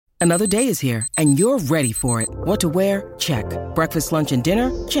Another day is here, and you're ready for it. What to wear? Check. Breakfast, lunch, and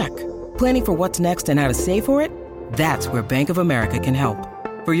dinner? Check. Planning for what's next and how to save for it? That's where Bank of America can help.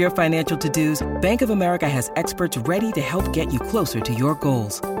 For your financial to-dos, Bank of America has experts ready to help get you closer to your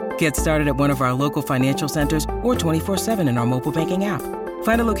goals. Get started at one of our local financial centers or 24/7 in our mobile banking app.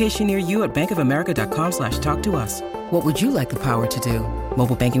 Find a location near you at bankofamerica.com/talktous. What would you like the power to do?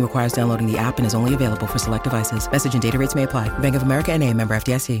 Mobile banking requires downloading the app and is only available for select devices. Message and data rates may apply. Bank of America N.A., member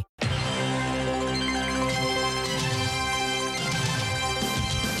FDIC.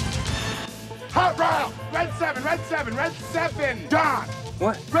 Hot round! Red 7, red 7, red 7! Don!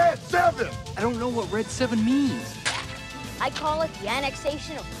 What? Red 7! I don't know what Red 7 means. I call it the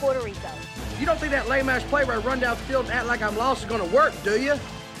annexation of Puerto Rico. You don't think that lame-ass play where I run down the field and act like I'm lost is gonna work, do you?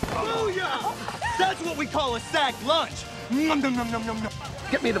 Booyah! That's what we call a sack lunch. Nom, nom, nom, nom, nom, nom.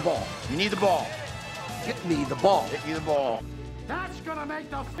 Get me the ball. You need the ball. Get me the ball. Get me the ball. That's gonna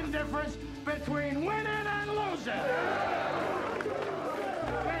make the difference between winning and losing.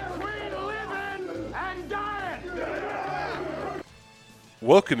 Between living and dying.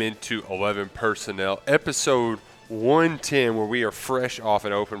 Welcome into 11 Personnel, episode 110, where we are fresh off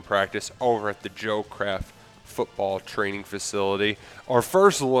an open practice over at the Joe Kraft football training facility. Our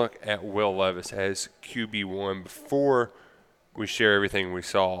first look at Will Levis as QB1 before we share everything we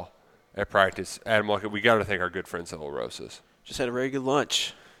saw at practice. Adam Luckett, we got to thank our good friends at La Rosa's. Just had a very good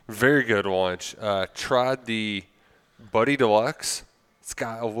lunch. Very good lunch. Tried the Buddy Deluxe. It's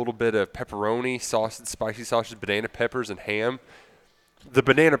got a little bit of pepperoni, sausage, spicy sausage, banana peppers, and ham. The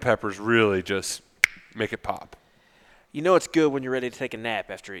banana peppers really just make it pop. You know it's good when you're ready to take a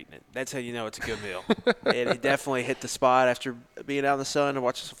nap after eating it. That's how you know it's a good meal. And it definitely hit the spot after being out in the sun and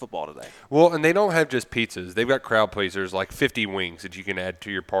watching some football today. Well, and they don't have just pizzas. They've got crowd pleasers, like 50 wings that you can add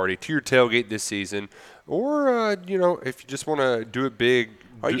to your party, to your tailgate this season. Or, if you just want to do it big.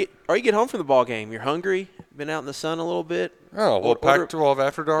 Or you get home from the ball game. You're hungry, been out in the sun a little bit. Oh, well, Pac-12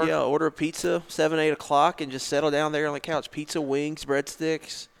 after dark? Yeah, order a pizza, 7, 8 o'clock, and just settle down there on the couch. Pizza, wings,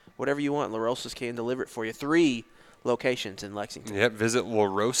 breadsticks, whatever you want. La Rosa's can deliver it for you. 3 locations in Lexington. Yep, visit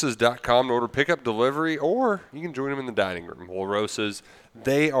larosas.com to order pickup, delivery, or you can join them in the dining room. La Rosa's,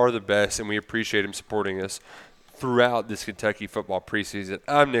 they are the best, and we appreciate them supporting us throughout this Kentucky football preseason.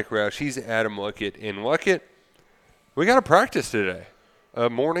 I'm Nick Roush. He's Adam Luckett. And Luckett, we got a practice today. A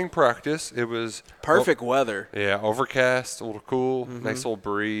morning practice. It was perfect weather. Yeah, overcast, a little cool, nice little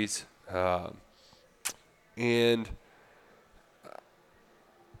breeze. And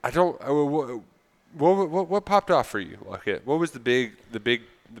I don't what popped off for you, Luckett? What was the big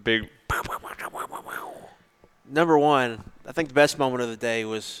Number one, I think the best moment of the day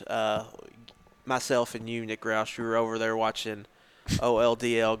was myself and you, Nick Roush. We were over there watching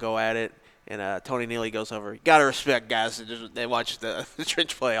OLDL go at it. And Tony Neely goes over. You got to respect guys that watch the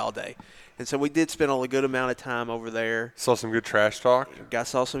trench play all day. And so we did spend a good amount of time over there. Saw some good trash talk.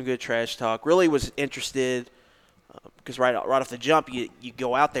 Saw some good trash talk. Really was interested because right off the jump, you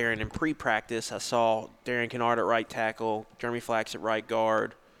go out there, and in pre-practice, I saw Darian Kennard at right tackle, Jeremy Flax at right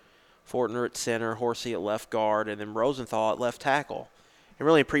guard, Fortner at center, Horsey at left guard, and then Rosenthal at left tackle. And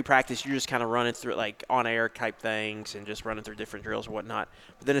really in pre-practice, you're just kind of running through like on-air type things and just running through different drills and whatnot.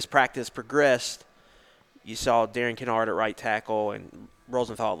 But then as practice progressed, you saw Darren Kennard at right tackle and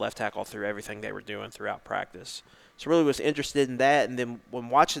Rosenthal at left tackle through everything they were doing throughout practice. So really was interested in that. And then when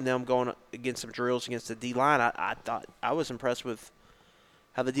watching them going against some drills against the D-line, I thought I was impressed with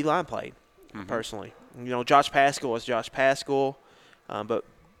how the D-line played personally. Josh Paschal was Josh Paschal, but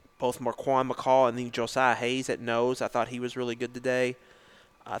both Marquand McCall and then Josiah Hayes at nose, I thought he was really good today.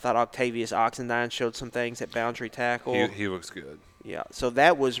 I thought Octavius Oxendine showed some things at boundary tackle. He looks good. Yeah, so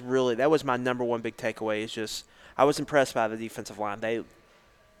that was my number one big takeaway is just I was impressed by the defensive line.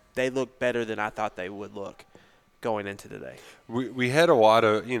 They looked better than I thought they would look going into today. We had a lot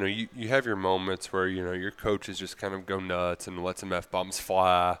of, you have your moments where, your coaches just kind of go nuts and let some F-bombs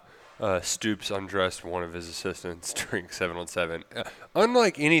fly. Stoops undressed one of his assistants during 7-on-7.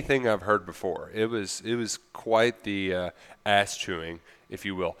 Unlike anything I've heard before. It was quite the ass-chewing, if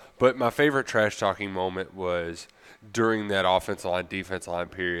you will. But my favorite trash-talking moment was during that offensive line, defensive line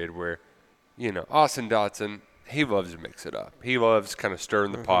period where, Austin Dotson, he loves to mix it up. He loves kind of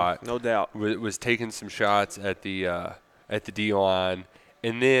stirring the pot. No doubt. Was taking some shots at the D-line.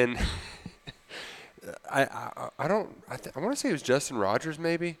 And then I want to say it was Justin Rogers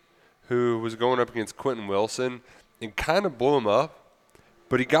maybe who was going up against Quentin Wilson and kind of blew him up,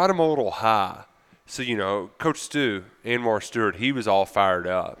 but he got him a little high. So, Coach Stu, Anwar Stewart, he was all fired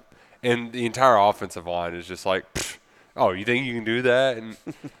up. And the entire offensive line is just like, oh, you think you can do that? And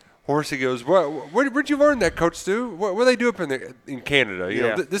Horsey goes, where'd you learn that, Coach Stu? What do they do up in Canada? You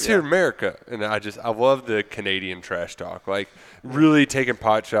know, this here in America. And I love the Canadian trash talk. Like, really taking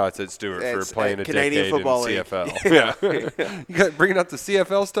pot shots at Stewart for playing a Canadian decade in football the CFL. You got bringing up the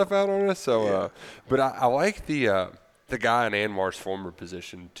CFL stuff out on us. So, but I like the guy in Anwar's former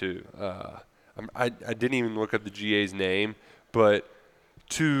position too. I didn't even look up the GA's name, but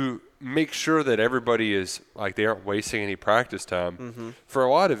to make sure that everybody is like they aren't wasting any practice time. For a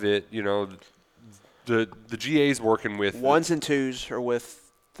lot of it, you know, the GA's working with ones and twos are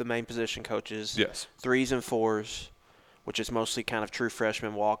with the main position coaches. Yes. 3s and 4s, which is mostly kind of true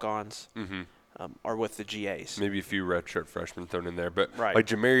freshmen walk-ons, are with the GAs. Maybe a few redshirt freshmen thrown in there, but Right. like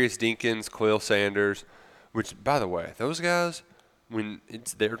Jamarius Dinkins, Khalil Sanders, which by the way, those guys, when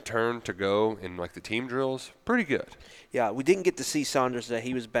it's their turn to go in like the team drills, pretty good. Yeah, we didn't get to see Saunders today.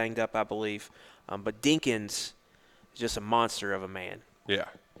 He was banged up, I believe. But Dinkins is just a monster of a man. Yeah,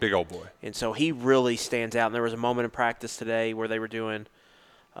 big old boy. And so he really stands out. And there was a moment in practice today where they were doing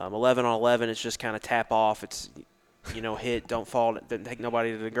 11 on 11. It's just kind of tap off. It's, you know, hit, don't fall, doesn't take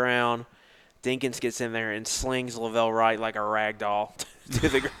nobody to the ground. Dinkins gets in there and slings Lavelle Wright like a rag doll to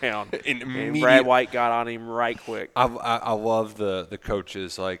the ground. And Brad White got on him right quick. I love the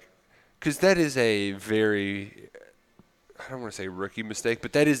coaches, like, because that is a very, I don't want to say rookie mistake,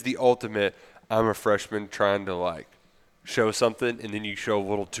 but that is the ultimate, I'm a freshman trying to, like, show something, and then you show a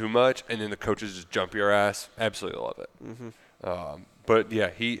little too much, and then the coaches just jump your ass. Absolutely love it. But, yeah,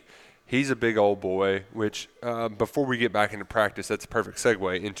 he's a big old boy, which before we get back into practice, that's a perfect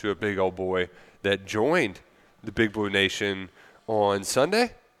segue into a big old boy that joined the Big Blue Nation on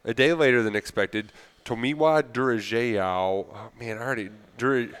Sunday, a day later than expected. Tomiwa Durajao. Oh, man, I already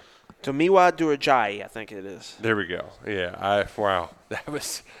Tomiwa Durajai, I think it is. There we go. Yeah, wow. That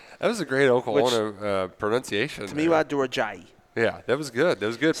was a great Oklahoma pronunciation. Tomiwa Durajai. Yeah, that was good. That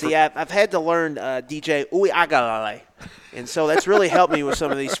was good. See, I've had to learn DJ Uiagalale, and so that's really helped me with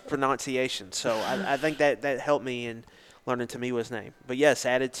some of these pronunciations. So I think that helped me in learning Tomiwa's name. But, yes,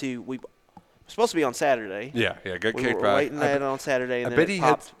 added to – we were supposed to be on Saturday. Yeah, got we kicked were by. waiting that on Saturday, and then it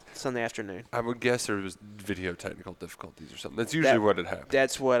popped Sunday afternoon. I would guess there was video technical difficulties or something. That's usually what had happened.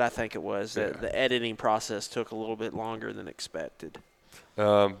 That's what I think it was. The editing process took a little bit longer than expected.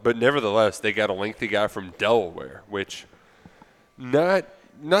 But nevertheless, they got a lengthy guy from Delaware, which not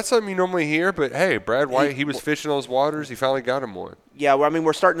something you normally hear. But hey, Brad White, he was fishing those waters. He finally got him one. Yeah, well, I mean,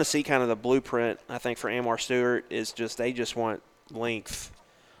 we're starting to see kind of the blueprint. I think for Anwar Stewart is just they just want length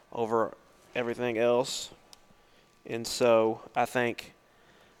over everything else, and so I think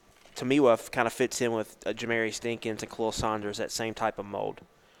Tomiwa kind of fits in with Jamarius Dinkins and Khalil Saunders, that same type of mold.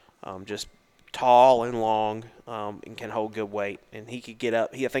 Just tall and long and can hold good weight. And he could get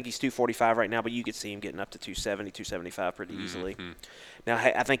up. I think he's 245 right now, but you could see him getting up to 270, 275 pretty easily. Now,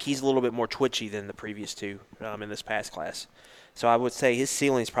 I think he's a little bit more twitchy than the previous two in this past class. So I would say his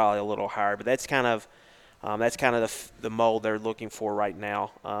ceiling's probably a little higher, but that's kind of the mold they're looking for right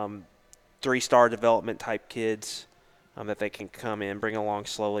now. 3-star development type kids that they can come in, bring along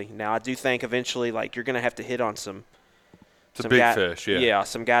slowly. Now, I do think eventually, like, you're going to have to hit on some big fish, yeah. Yeah,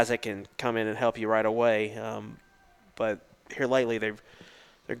 some guys that can come in and help you right away. But here lately,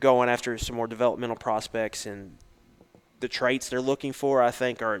 they're going after some more developmental prospects, and the traits they're looking for, I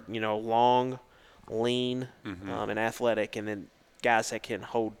think, are long, lean, and athletic, and then guys that can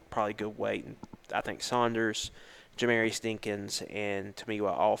hold probably good weight. And I think Saunders, Jamarius Dinkins, and Tomiwa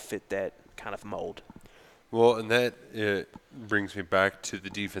all fit that kind of mold. Well, and that brings me back to the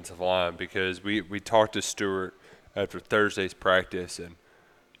defensive line, because we talked to Stewart after Thursday's practice, and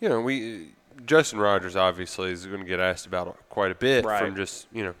Justin Rogers obviously is going to get asked about it quite a bit from just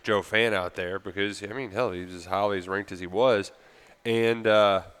Joe Fan out there, because hell, he was as highly as ranked as he was, and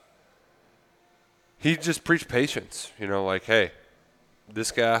he just preached patience. Like, hey,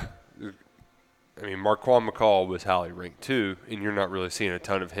 this guy. I mean, Marquand McCall was highly ranked too, and you're not really seeing a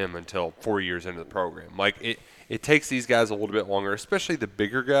ton of him until 4 years into the program. Like, it takes these guys a little bit longer, especially the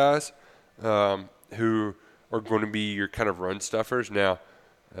bigger guys who are going to be your kind of run stuffers. Now,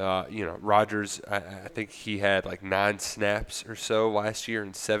 Rogers, I think he had like 9 snaps or so last year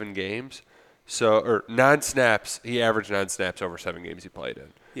in 7 games. Or 9 snaps. He averaged 9 snaps over 7 games he played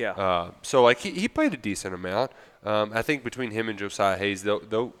in. Yeah. So, like, he played a decent amount. I think between him and Josiah Hayes,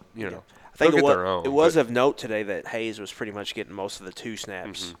 they'll I think it was of note today that Hayes was pretty much getting most of the 2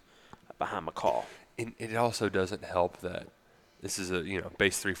 snaps behind McCall. And it also doesn't help that this is a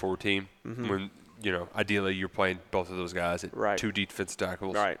base 3-4 team when ideally you're playing both of those guys at 2 defense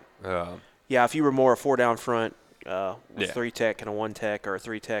tackles. Right. Yeah, if you were more a 4 down front with 3 tech and a 1 tech, or a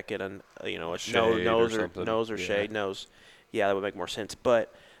 3 tech and a nose or shade nose, yeah, that would make more sense.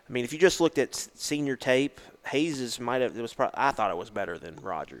 But I mean, if you just looked at senior tape, Hayes I thought it was better than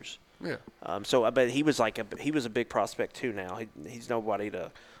Rogers. Yeah. But he was he was a big prospect too. Now he's nobody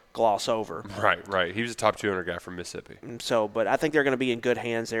to gloss over. Right. He was a top 200 guy from Mississippi. But I think they're going to be in good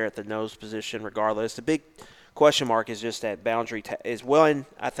hands there at the nose position, regardless. The big question mark is just that boundary is one.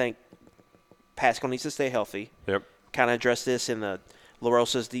 I think Pascal needs to stay healthy. Yep. Kind of addressed this in the La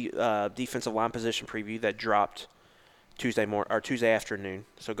Rosa's defensive line position preview that dropped Tuesday afternoon.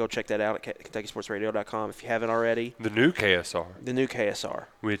 So go check that out at KentuckySportsRadio.com if you haven't already. The new KSR.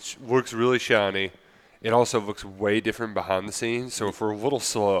 Which looks really shiny. It also looks way different behind the scenes. So if we're a little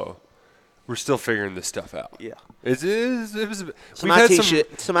slow, we're still figuring this stuff out. Yeah. It was some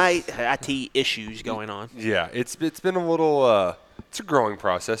IT issues going on. Yeah, it's been a little it's a growing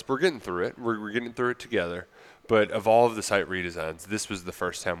process. We're getting through it. We're getting through it together. But of all of the site redesigns, this was the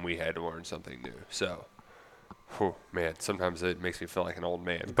first time we had to learn something new. So, man, sometimes it makes me feel like an old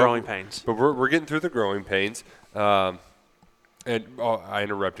man. Growing pains. But we're getting through the growing pains. I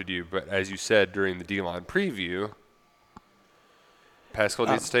interrupted you, but as you said during the D-line preview, Pascal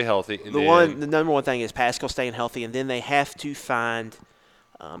needs to stay healthy. And the number one thing is Pascal staying healthy, and then they have to find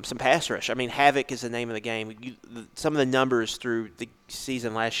some pass rush. I mean, havoc is the name of the game. Some of the numbers through the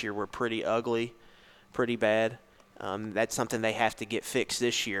season last year were pretty ugly, pretty bad. That's something they have to get fixed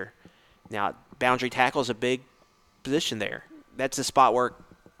this year. Now, boundary tackle is a big position there. That's a spot where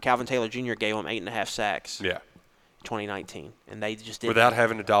Calvin Taylor Jr. gave them 8.5 sacks. Yeah. 2019, and they just didn't. Without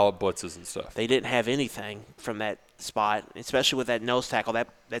having to dial up blitzes and stuff. They didn't have anything from that spot, especially with that nose tackle.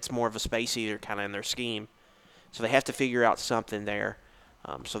 That's more of a space eater kind of in their scheme. So they have to figure out something there.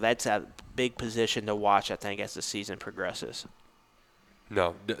 So that's a big position to watch, I think, as the season progresses.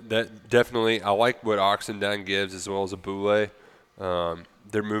 No, that definitely. I like what Oxendine gives as well as Abule.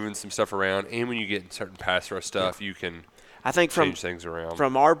 They're moving some stuff around, and when you get certain pass rush stuff, you can change things around.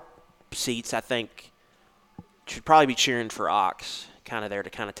 From our seats, I think should probably be cheering for Ox, kind of there to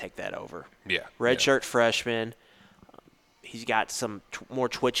kind of take that over. Yeah. Redshirt freshman. He's got some more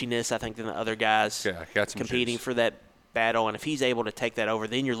twitchiness, I think, than the other guys got some competing for that battle. And if he's able to take that over,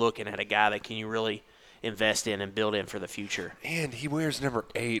 then you're looking at a guy that can you really invest in and build in for the future. And he wears number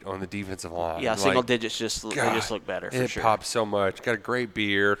 8 on the defensive line. Yeah, single digits they just look better for sure. It pops so much. Got a great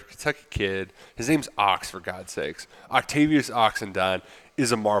beard. Kentucky kid. His name's Ox, for God's sakes. Octavius Oxendine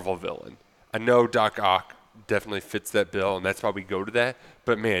is a Marvel villain. I know Doc Ock definitely fits that bill, and that's why we go to that.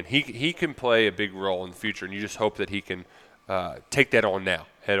 But, man, he can play a big role in the future, and you just hope that he can take that on now,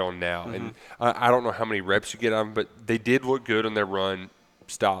 head on now. Mm-hmm. And I don't know how many reps you get on him, but they did look good on their run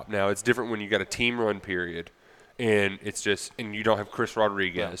stop. Now, it's different when you got a team run period, and it's just – and you don't have Chris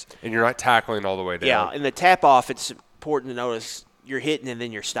Rodriguez, and you're not tackling all the way down. Yeah, and the tap-off, it's important to notice you're hitting and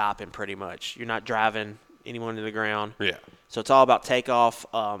then you're stopping pretty much. You're not driving anyone to the ground. Yeah. So it's all about takeoff,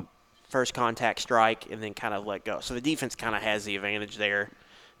 first contact strike, and then kind of let go. So the defense kind of has the advantage there.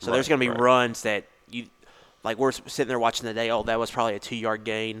 So there's going to be runs that you – like we're sitting there watching the day, that was probably a 2-yard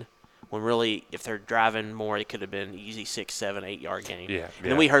gain, when really if they're driving more, it could have been easy 6, 7, 8-yard gain. Yeah.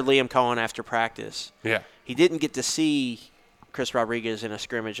 And then we heard Liam Cohen after practice. Yeah. He didn't get to see Chris Rodriguez in a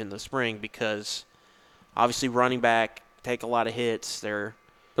scrimmage in the spring because obviously running back take a lot of hits. They're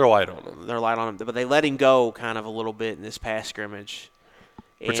light on him. They're light on him. But they let him go kind of a little bit in this past scrimmage.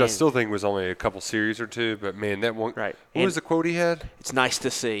 Which I still think was only a couple series or two, but, man, that one – right. What was the quote he had? It's nice to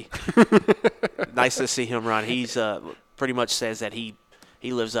see. Nice to see him run. He's pretty much says that he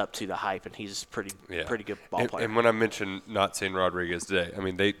lives up to the hype, and he's pretty good ball player. And when I mentioned not seeing Rodriguez today, I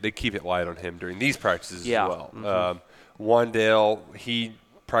mean, they keep it light on him during these practices as well. Mm-hmm. Wandale, he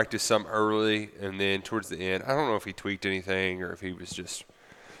practiced some early, and then towards the end, I don't know if he tweaked anything or if he was just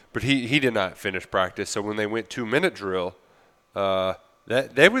 – but he did not finish practice. So when they went 2-minute drill,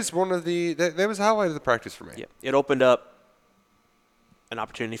 that was one of the that was a highlight of the practice for me. Yeah, it opened up an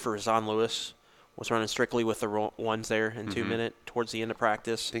opportunity for Razan Lewis. Was running strictly with the ones there in 2-minute towards the end of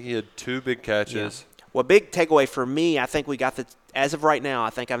practice. I think he had 2 big catches. Yeah. Well, big takeaway for me, I think we got as of right now, I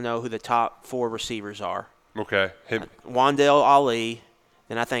think I know who the top 4 receivers are. Okay. Wandale, Ali.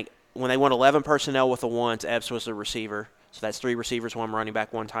 Then I think when they went 11 personnel with the ones, Epps was the receiver. So that's 3 receivers, 1 running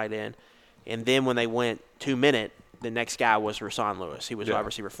back, 1 tight end. And then when they went 2-minute, the next guy was Razan Lewis. He was wide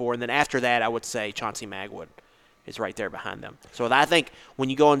receiver 4. And then after that, I would say Chauncey Magwood is right there behind them. So I think when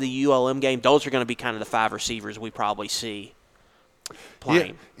you go into the ULM game, those are going to be kind of the 5 receivers we probably see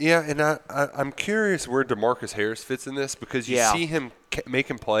playing. Yeah, and I'm curious where DeMarcus Harris fits in this because you see him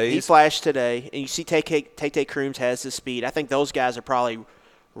making plays. He flashed today, and you see Tay Crooms has the speed. I think those guys are probably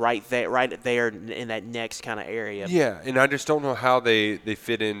right there in that next kind of area. Yeah, and I just don't know how they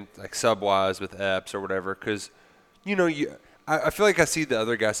fit in like sub-wise with Epps or whatever because, I feel like I see the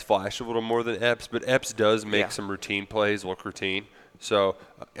other guys flash a little more than Epps, but Epps does make some routine plays look routine. So,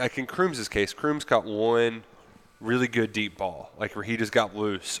 like in Crooms' case, Crooms got one really good deep ball, like where he just got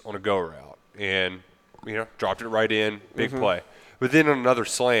loose on a go route and, dropped it right in, big play. But then on another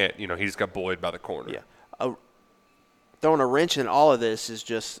slant, he just got bullied by the corner. Yeah. Throwing a wrench in all of this is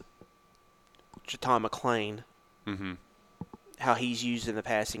just Jaton McClain, how he's used in the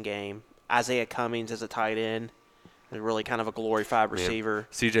passing game. Isaiah Cummings as a tight end. Really kind of a glorified receiver.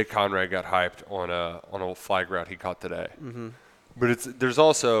 C.J. Conrad got hyped on a flag route he caught today. But there's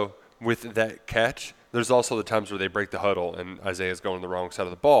also, with that catch, there's also the times where they break the huddle and Isaiah's going the wrong side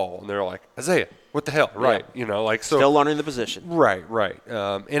of the ball, and they're like, Isaiah, what the hell? Right. So still learning the position. Right.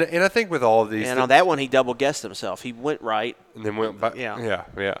 And I think with all of these. And on that one, he double-guessed himself. He went right. And then went back. Yeah.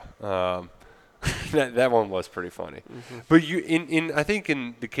 That one was pretty funny. But I think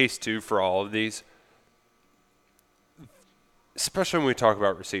in the case, too, for all of these, especially when we talk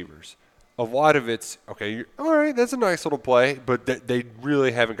about receivers, a lot of it's, okay, all right, that's a nice little play, but they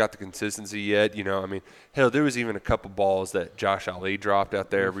really haven't got the consistency yet. Hell, there was even a couple balls that Josh Ali dropped out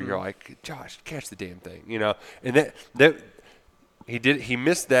there where you're like, Josh, catch the damn thing, And that he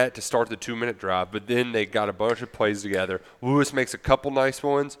missed that to start the 2-minute drive, but then they got a bunch of plays together. Lewis makes a couple nice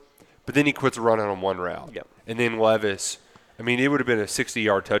ones, but then he quits running on one route. Yep. And then Levis, it would have been a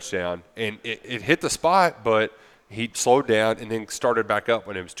 60-yard touchdown, and it hit the spot, but he slowed down and then started back up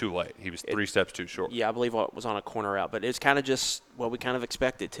when it was too late. He was 3 steps too short. Yeah, I believe it was on a corner route, but it's kind of just what we kind of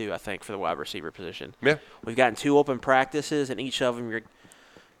expected too, I think, for the wide receiver position. Yeah. We've gotten 2 open practices, and each of them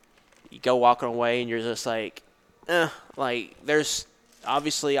you go walking away and you're just like, there's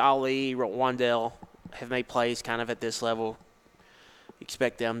obviously Ali, Wandell have made plays kind of at this level.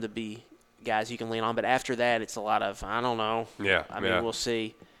 Expect them to be guys you can lean on, but after that it's a lot of, I don't know. Yeah. We'll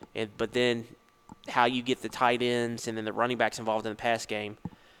see. But then how you get the tight ends and then the running backs involved in the pass game,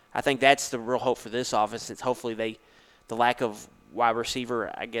 I think that's the real hope for this offense. It's hopefully the lack of wide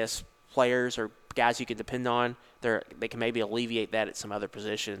receiver, I guess, players or guys you can depend on, they can maybe alleviate that at some other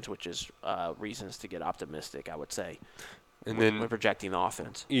positions, which is reasons to get optimistic, I would say, and then when projecting the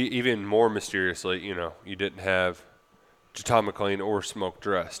offense. Even more mysteriously, you didn't have Jaton McClain or Smoke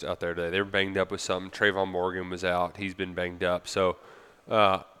Dressed out there today. They were banged up with something. Trayvon Morgan was out. He's been banged up. So,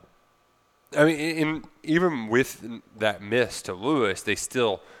 even with that miss to Lewis,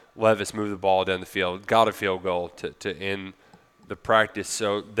 Levis moved the ball down the field, got a field goal to end the practice.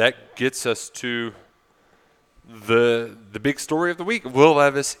 So that gets us to the big story of the week. Will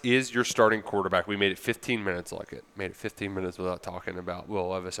Levis is your starting quarterback. We made it 15 minutes Made it 15 minutes without talking about Will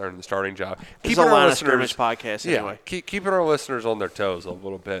Levis earning the starting job. It's a Line of Scrimmage podcast anyway. Keeping our listeners on their toes a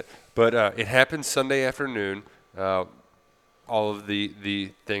little bit. But it happened Sunday afternoon. All of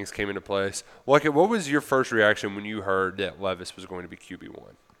the things came into place. Luckett, what was your first reaction when you heard that Levis was going to be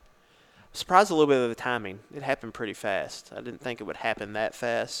QB1? Surprised a little bit of the timing. It happened pretty fast. I didn't think it would happen that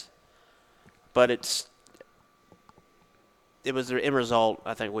fast. But it was the end result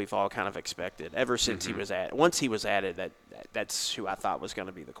I think we've all kind of expected ever since he was added. Once he was added, that's who I thought was going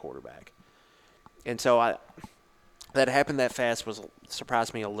to be the quarterback. And so that happened that fast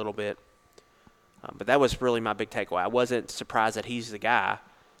surprised me a little bit. But that was really my big takeaway. I wasn't surprised that he's the guy.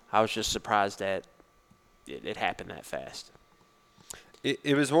 I was just surprised that it happened that fast.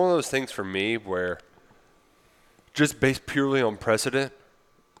 It was one of those things for me where just based purely on precedent,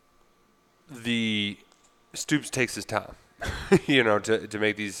 the Stoops takes his time, to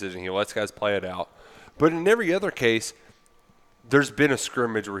make these decisions. He lets guys play it out. But in every other case, there's been a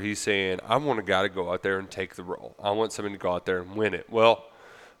scrimmage where he's saying, I want a guy to go out there and take the role. I want somebody to go out there and win it. Well,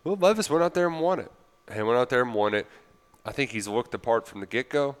 Levis went out there and won it. I think he's looked the part from the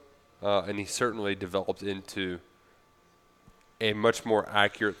get-go, and he certainly developed into a much more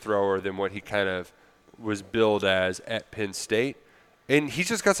accurate thrower than what he kind of was billed as at Penn State. And he's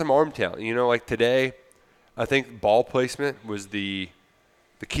just got some arm talent. Like today, I think ball placement was the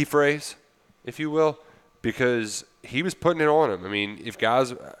key phrase, if you will, because he was putting it on him. If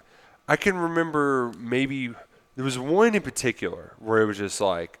guys – I can remember maybe – there was one in particular where it was just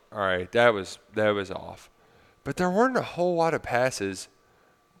like, all right, that was off. But there weren't a whole lot of passes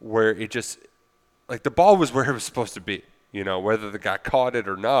where it just – like the ball was where it was supposed to be. Whether the guy caught it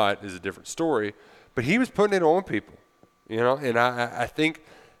or not is a different story. But he was putting it on people, And I think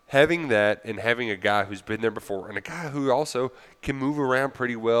having that and having a guy who's been there before and a guy who also can move around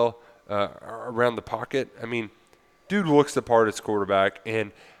pretty well around the pocket. Dude looks the part as quarterback,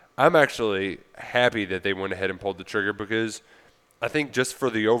 and – I'm actually happy that they went ahead and pulled the trigger because I think just for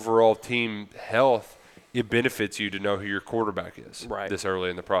the overall team health, it benefits you to know who your quarterback is this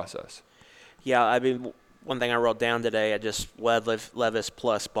early in the process. Yeah, one thing I wrote down today, I just Levis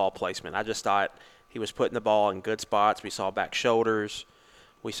plus ball placement. I just thought he was putting the ball in good spots. We saw back shoulders.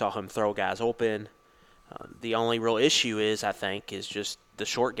 We saw him throw guys open. The only real issue is just the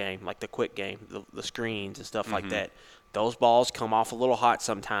short game, like the quick game, the screens and stuff like that. Those balls come off a little hot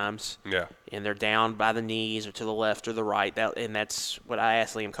sometimes. Yeah. And they're down by the knees or to the left or the right. And that's what I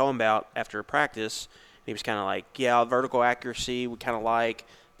asked Liam Cohen about after practice. He was kind of like, yeah, vertical accuracy we kind of like.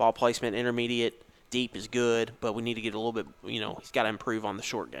 Ball placement, intermediate, deep is good, but we need to get a little bit, he's got to improve on the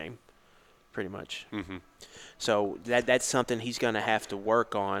short game pretty much. Mm-hmm. So that's something he's going to have to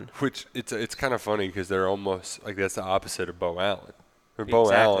work on. Which it's kind of funny because they're almost like that's the opposite of Bo Allen.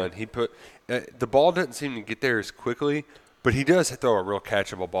 Bo Allen, he put the ball doesn't seem to get there as quickly, but he does throw a real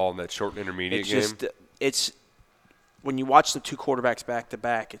catchable ball in that short intermediate game. It's when you watch the two quarterbacks back to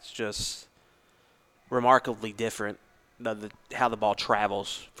back, it's just remarkably different how the ball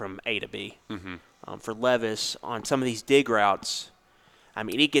travels from A to B. Mm-hmm. For Levis on some of these dig routes, I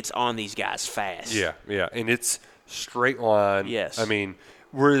mean, he gets on these guys fast. Yeah, and it's straight line. Yes. I mean,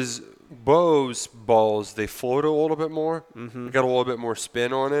 whereas Bo's balls, they float a little bit more. Mm-hmm. They got a little bit more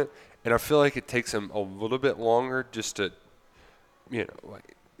spin on it, and I feel like it takes him a little bit longer just to,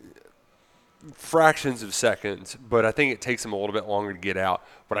 like fractions of seconds, but I think it takes him a little bit longer to get out.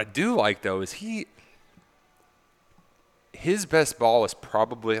 What I do like, though, is his best ball is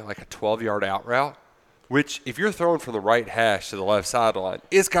probably like a 12-yard out route, which if you're throwing from the right hash to the left sideline,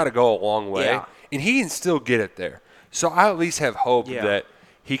 it's got to go a long way, and he can still get it there. So I at least have hope that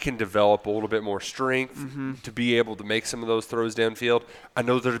he can develop a little bit more strength to be able to make some of those throws downfield. I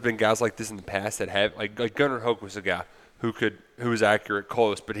know there's been guys like this in the past that have, like Gunnar Hoke was a guy who was accurate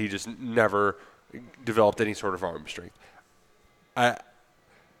close, but he just never developed any sort of arm strength.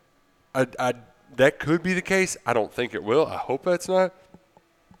 That could be the case. I don't think it will. I hope that's not,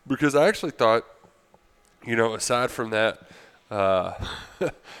 because I actually thought, aside from that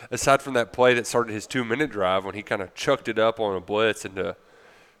play that started his 2-minute drive when he kind of chucked it up on a blitz into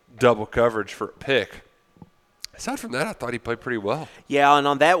double coverage for a pick. Aside from that, I thought he played pretty well. Yeah, and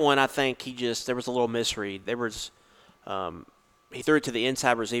on that one, I think there was a little misread. There was he threw it to the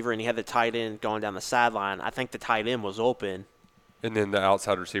inside receiver, and he had the tight end going down the sideline. I think the tight end was open. And then the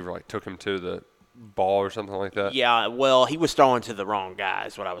outside receiver took him to the ball or something like that. Yeah, well, he was throwing to the wrong guy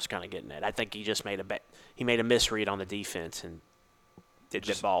is what I was kind of getting at. I think he just made a misread on the defense, and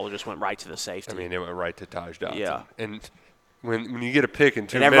the ball just went right to the safety. I mean, it went right to Taj Johnson. Yeah. And when you get a pick in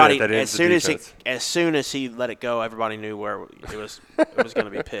 2 minutes, that ends the defense. As soon as he let it go, everybody knew where it was going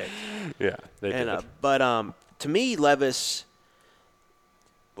to be picked. Yeah, they did. But to me, Levis,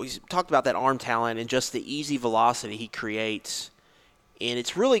 we talked about that arm talent and just the easy velocity he creates. And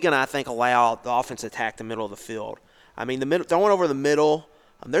it's really going to, I think, allow the offense to attack the middle of the field. I mean, throwing over the middle,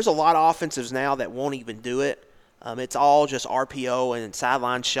 there's a lot of offensives now that won't even do it. It's all just RPO and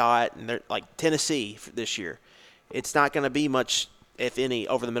sideline shot, and they're like Tennessee this year. It's not going to be much, if any,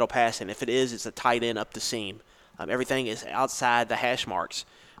 over the middle passing. If it is, it's a tight end up the seam. Everything is outside the hash marks.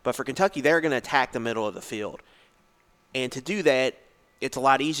 But for Kentucky, they're going to attack the middle of the field. And to do that, it's a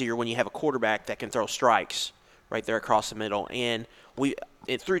lot easier when you have a quarterback that can throw strikes right there across the middle. And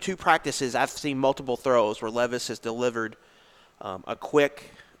through 2 practices, I've seen multiple throws where Levis has delivered a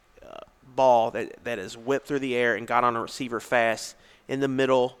quick ball that is whipped through the air and got on a receiver fast in the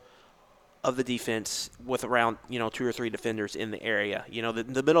middle of the defense with around 2 or 3 defenders in the area.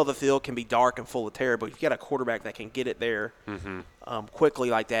 The middle of the field can be dark and full of terror, but if you got a quarterback that can get it there quickly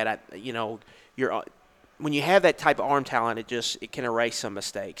like that, when you have that type of arm talent, it can erase some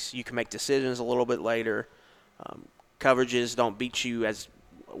mistakes. You can make decisions a little bit later. Coverages don't beat you as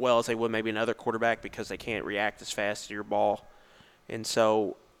well as they would maybe another quarterback because they can't react as fast to your ball. And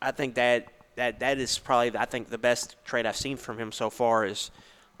so I think that is probably, the best trait I've seen from him so far is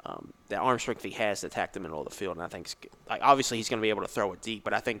the arm strength he has to attack the middle of the field. And I think, obviously he's going to be able to throw it deep,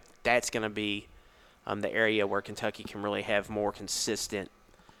 but I think that's going to be the area where Kentucky can really have more consistent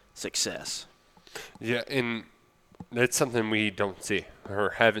success. Yeah, and that's something we don't see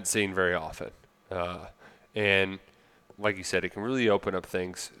or haven't seen very often. And like you said, it can really open up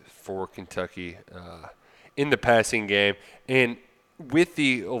things for Kentucky in the passing game. And with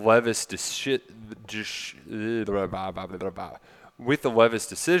the Levis decision,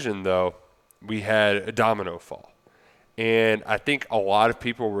 though, we had a domino fall. And I think a lot of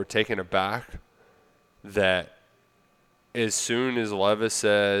people were taken aback that as soon as Levis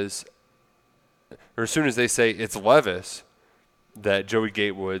says, or as soon as they say it's Levis, that Joey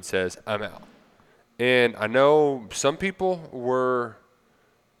Gatewood says, I'm out. And I know some people were,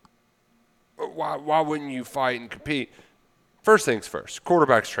 why wouldn't you fight and compete? First things first,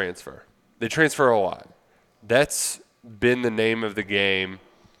 quarterbacks transfer. They transfer a lot. That's been the name of the game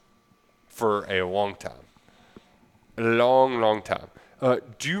for a long time. A long, long time.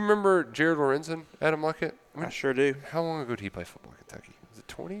 Do you remember Jared Lorenzen, Adam Luckett? I sure do. How long ago did he play football in Kentucky? Was it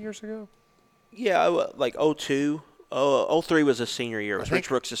 20 years ago? Yeah, like 02. 03 was his senior year. It was Rich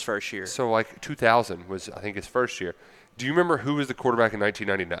Brooks' first year. So, like, 2000 was, I think, his first year. Do you remember who was the quarterback in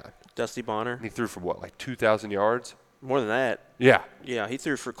 1999? Dusty Bonner. And he threw for what, like 2,000 yards? More than that. Yeah. Yeah, he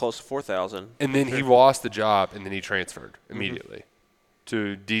threw for close to 4,000. And then he lost the job, and then he transferred immediately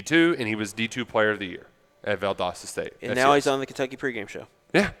to D2, and he was D2 Player of the Year at Valdosta State. And now he's on the Kentucky pregame show.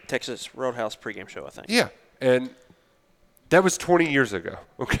 Yeah. Texas Roadhouse pregame show, I think. Yeah. And that was 20 years ago,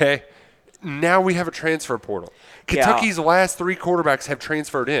 okay? Now we have a transfer portal. Kentucky's last 3 quarterbacks have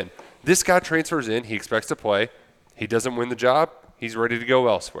transferred in. This guy transfers in. He expects to play. He doesn't win the job. He's ready to go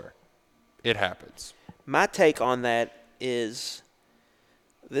elsewhere. It happens. My take on that is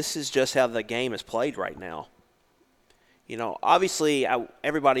this is just how the game is played right now. You know, obviously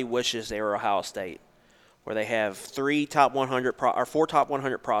everybody wishes they were Ohio State, where they have 4 top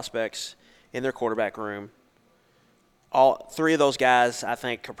 100 prospects in their quarterback room. All 3 of those guys, I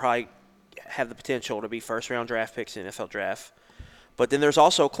think, could probably have the potential to be first-round draft picks in the NFL draft. But then there's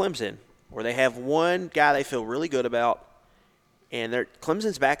also Clemson, where they have one guy they feel really good about, and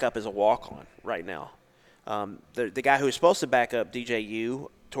Clemson's backup is a walk-on right now. The guy who was supposed to back up DJU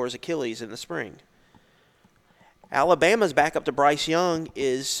tore his Achilles in the spring. Alabama's backup to Bryce Young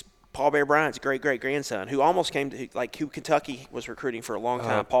is Paul Bear Bryant's great-great-grandson, who almost came to, who Kentucky was recruiting for a long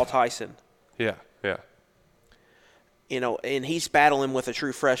time, Paul Tyson. Yeah, yeah. You know, and he's battling with a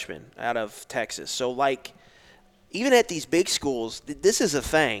true freshman out of Texas. So, even at these big schools, this is a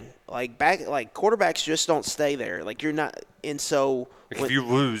thing. Quarterbacks just don't stay there. You're not – and so – if you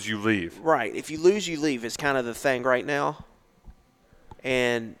lose, you leave. Right. If you lose, you leave is kind of the thing right now.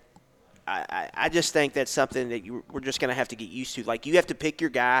 And I just think that's something that we're just going to have to get used to. You have to pick your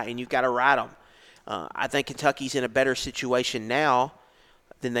guy, and you've got to ride him. I think Kentucky's in a better situation now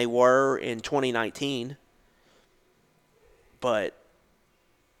than they were in 2019. But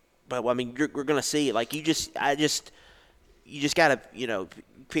I mean, we're going to see it. You just got to,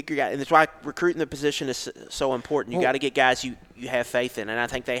 pick your guy. And that's why recruiting the position is so important. You got to get guys you have faith in. And I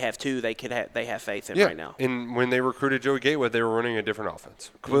think they have two they have faith in right now. And when they recruited Joey Gatewood, they were running a different offense,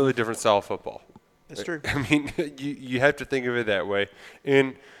 completely different style of football. That's true. I mean, you have to think of it that way.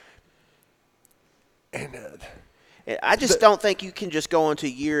 And I just don't think you can just go into a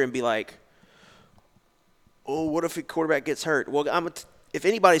year and be like, oh, what if a quarterback gets hurt? Well, if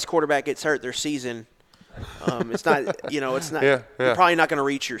anybody's quarterback gets hurt their season, it's not, it's not. Yeah. You're probably not going to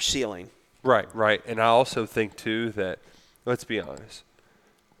reach your ceiling. Right. And I also think too that, let's be honest,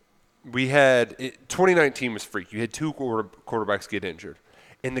 2019 was freak. You had 2 quarterbacks get injured,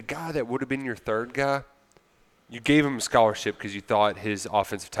 and the guy that would have been your third guy, you gave him a scholarship because you thought his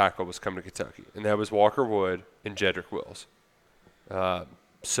offensive tackle was coming to Kentucky, and that was Walker Wood and Jedrick Wills.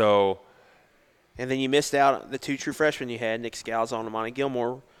 And then you missed out the 2 true freshmen you had, Nick Scalzo and Monty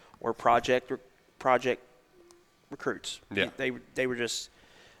Gilmore, were project recruits. Yeah. They were just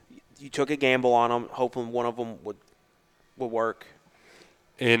 – you took a gamble on them, hoping one of them would work.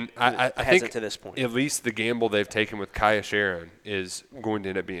 And I think to this point, at least the gamble they've taken with Kaya Sharon is going to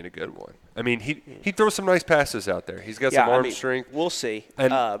end up being a good one. I mean, he throws some nice passes out there. He's got some arm strength. We'll see.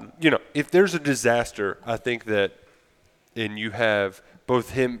 And, if there's a disaster, I think that – and you have –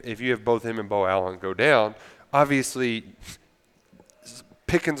 if you have both him and Bo Allen go down, obviously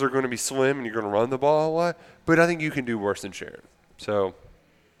pickings are going to be slim and you're going to run the ball a lot, but I think you can do worse than Sharon. So,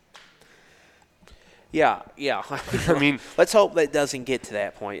 yeah. I mean, let's hope that doesn't get to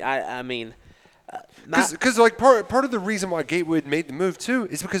that point. I mean, because part of the reason why Gatewood made the move too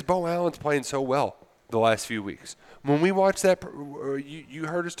is because Bo Allen's playing so well the last few weeks. When we watched that, you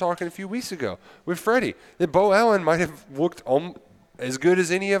heard us talking a few weeks ago with Freddie that Bo Allen might have looked as good as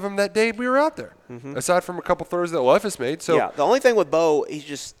any of them that day we were out there, aside from a couple throws that Levis made. So yeah, the only thing with Bo, he's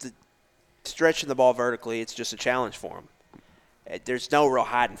just stretching the ball vertically. It's just a challenge for him. There's no real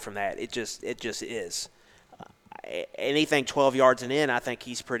hiding from that. It just is. Anything 12 yards and in, I think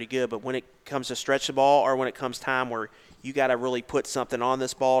he's pretty good. But when it comes to stretch the ball, or when it comes time where you got to really put something on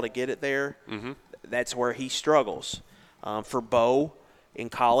this ball to get it there, that's where he struggles. For Bo in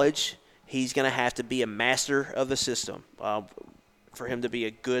college, he's going to have to be a master of the system. For him to be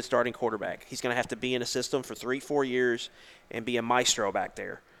a good starting quarterback, he's going to have to be in a system for 3-4 years and be a maestro back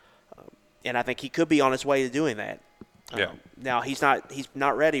there. And I think he could be on his way to doing that. Now he's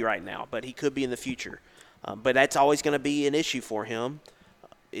not ready right now, but he could be in the future. But that's always going to be an issue for him.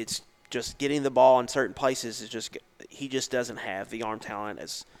 It's just getting the ball in certain places he just doesn't have the arm talent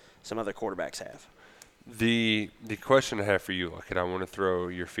as some other quarterbacks have. The question I have for you, Luck, and I want to throw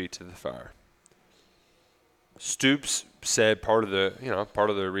your feet to the fire. Stoops said part of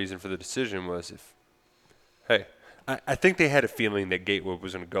the reason for the decision was I think they had a feeling that Gatewood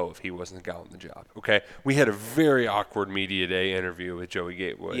was going to go if he wasn't the guy on the job. Okay, we had a very awkward media day interview with Joey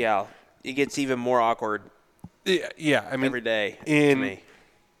Gatewood. Yeah, it gets even more awkward. Yeah, I mean every day to me.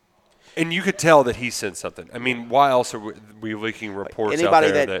 And you could tell that he sent something. I mean, why else are we leaking reports out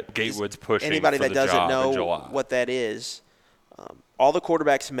there that Gatewood's pushing anybody for the that doesn't job know in July? What that is, all the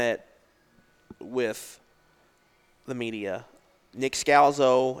quarterbacks met with the media. Nick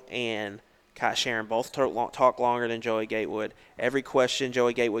Scalzo and Kai Sharon both talk longer than Joey Gatewood. Every question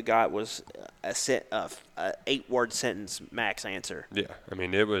Joey Gatewood got was a 8-word sentence max answer. Yeah, I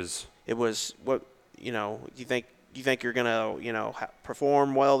mean it was what you think you're gonna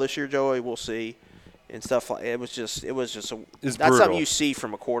perform well this year, Joey? We'll see, and stuff like it was just that's brutal. something you see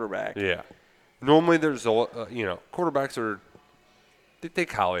from a quarterback. Yeah, normally there's quarterbacks are they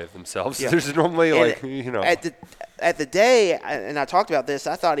think highly of themselves. Yeah. There's normally at the day, and I talked about this.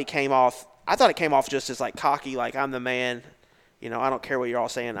 I thought it came off just as like cocky, like I'm the man. I don't care what you're all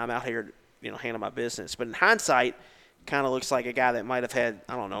saying. I'm out here, handling my business. But in hindsight, kind of looks like a guy that might have had,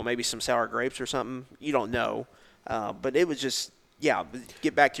 I don't know, maybe some sour grapes or something. You don't know. But it was just,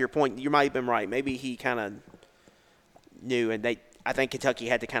 get back to your point. You might have been right. Maybe he kind of knew, and I think Kentucky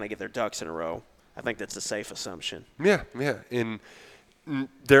had to kind of get their ducks in a row. I think that's a safe assumption. Yeah. And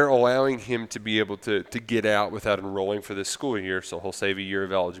they're allowing him to be able to get out without enrolling for this school year, so he'll save a year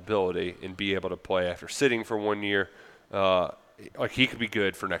of eligibility and be able to play after sitting for 1 year. He could be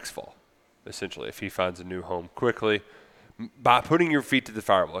good for next fall, essentially, if he finds a new home quickly. By putting your feet to the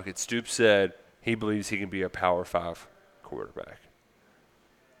fire, look, Stoops said he believes he can be a Power 5 quarterback.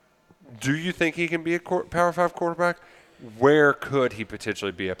 Do you think he can be a Power 5 quarterback? Where could he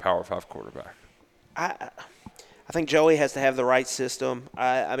potentially be a Power 5 quarterback? I think Joey has to have the right system.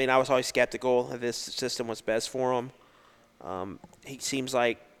 I mean, I was always skeptical if this system was best for him. He seems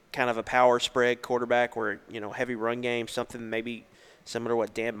like kind of a power spread quarterback where, heavy run game, something maybe similar to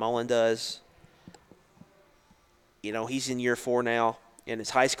what Dan Mullen does. He's in year 4 now. In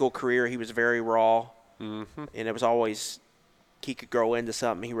his high school career, he was very raw. Mm-hmm. And it was always he could grow into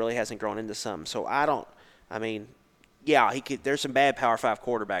something. He really hasn't grown into something. So he could. There's some bad Power 5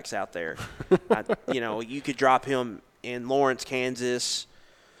 quarterbacks out there. You could drop him in Lawrence, Kansas,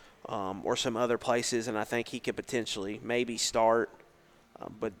 or some other places, and I think he could potentially maybe start.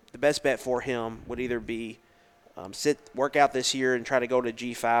 But the best bet for him would either be work out this year and try to go to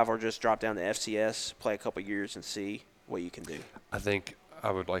G5, or just drop down to FCS, play a couple years, and see what you can do. I think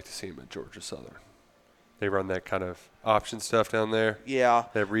I would like to see him at Georgia Southern. They run that kind of option stuff down there. Yeah,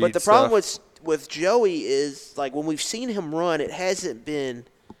 but the problem with Joey is, like, when we've seen him run, it hasn't been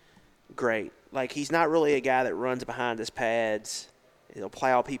great. Like, he's not really a guy that runs behind his pads. He'll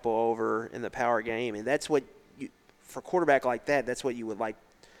plow people over in the power game, and that's what for a quarterback like that, that's what you would like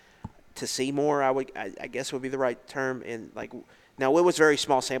to see more. I guess would be the right term. And now it was very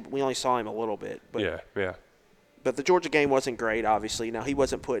small sample. We only saw him a little bit. But, yeah. But the Georgia game wasn't great, obviously. Now, he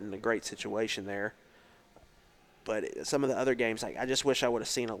wasn't put in a great situation there. But some of the other games, I just wish I would have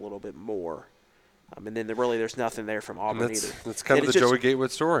seen a little bit more. And then there's nothing there from Auburn either. That's kind of the Joey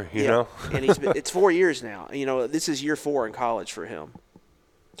Gatewood story, you know. And it's 4 years now. This is year 4 in college for him.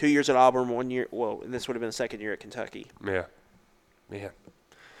 2 years at Auburn, 1 year. Well, and this would have been the second year at Kentucky. Yeah.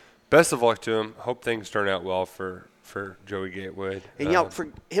 Best of luck to him. Hope things turn out well for Joey Gatewood. And for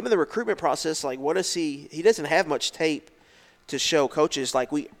him in the recruitment process, what does he doesn't have much tape to show coaches.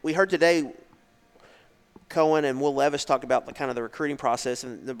 Like we heard today, Cohen and Will Levis talked about the recruiting process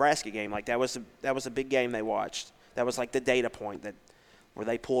in the Nebraska game. Like that was a big game they watched. That was like the data point where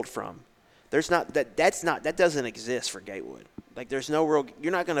they pulled from. That doesn't exist for Gatewood. Like there's no real.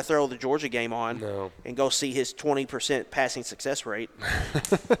 You're not going to throw the Georgia game on and go see his 20% passing success rate.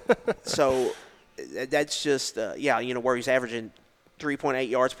 So that's just where he's averaging 3.8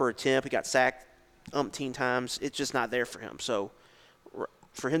 yards per attempt. He got sacked umpteen times. It's just not there for him. So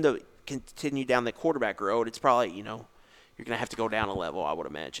for him to continue down the quarterback road, it's probably you're going to have to go down a level. I would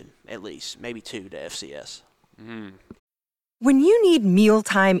imagine at least maybe 2 to FCS. Mm-hmm. When you need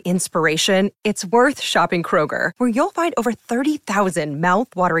mealtime inspiration, it's worth shopping Kroger, where you'll find over 30,000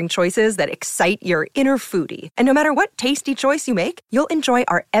 mouth-watering choices that excite your inner foodie. And no matter what tasty choice you make, you'll enjoy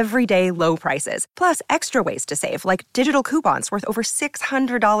our everyday low prices, plus extra ways to save, like digital coupons worth over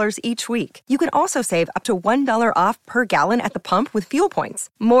 $600 each week. You can also save up to $1 off per gallon at the pump with fuel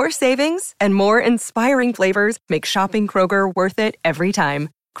points. More savings and more inspiring flavors make shopping Kroger worth it every time.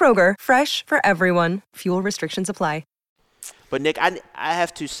 Kroger, fresh for everyone. Fuel restrictions apply. But, Nick, I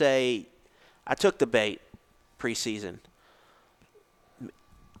have to say I took the bait preseason.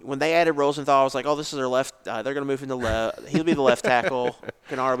 When they added Rosenthal, I was like, oh, this is their left. They're going to move him to left. He'll be the left tackle.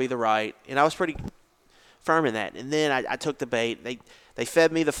 Kennard will be the right. And I was pretty firm in that. And then I took the bait. They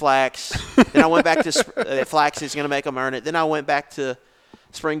fed me the flax. Then I went back to flax is going to make them earn it. Then I went back to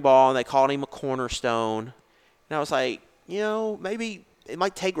spring ball, and they called him a cornerstone. And I was like, maybe it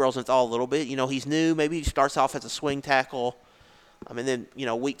might take Rosenthal a little bit. He's new. Maybe he starts off as a swing tackle. Then,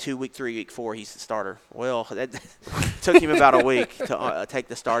 week 2, week 3, week 4, he's the starter. Well, that took him about a week to take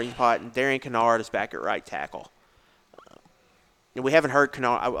the starting spot, and Darian Kennard is back at right tackle. We haven't heard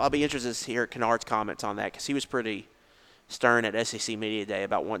Kennard. I'll be interested to hear Kennard's comments on that because he was pretty stern at SEC Media Day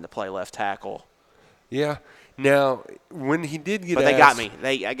about wanting to play left tackle. Yeah. Now, when he did get but asked. They got me.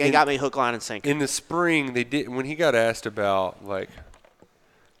 They got me hook, line, and sinker. In the spring, they did. When he got asked about, like,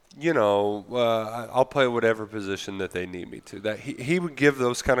 I'll play whatever position that they need me to. That he would give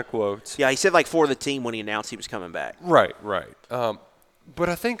those kind of quotes. Yeah, he said like for the team when he announced he was coming back. Right. But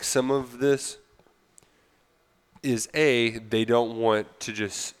I think some of this is they don't want to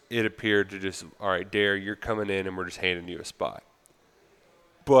just all right, Dare, you're coming in and we're just handing you a spot.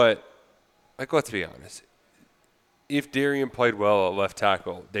 But like, let's be honest. If Darian played well at left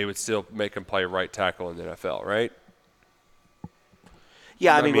tackle, they would still make him play right tackle in the NFL, right?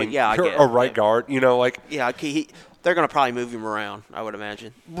 Yeah, I get it. A right guard, Yeah, they're going to probably move him around, I would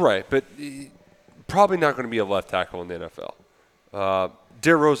imagine. Right, but probably not going to be a left tackle in the NFL.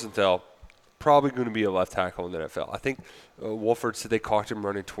 Dare Rosenthal, probably going to be a left tackle in the NFL. I think Wolford said they caught him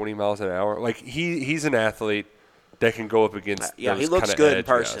running 20 miles an hour. Like, he's an athlete that can go up against he those looks kind of good in edge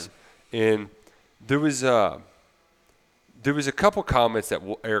person. guys. And there was a couple comments that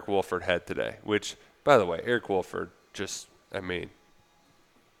Eric Wolford had today, which, by the way, Eric Wolford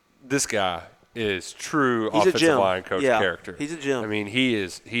this guy is true offensive line coach character. He's a gem. He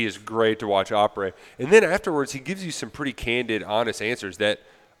is great to watch operate. And then afterwards, he gives you some pretty candid, honest answers that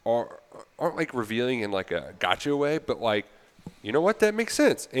aren't like revealing in like a gotcha way, but like, you know what, that makes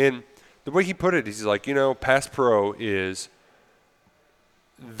sense. And the way he put it, he's like, pass pro is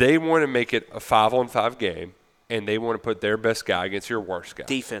they want to make it a 5-on-5 game, and they want to put their best guy against your worst guy.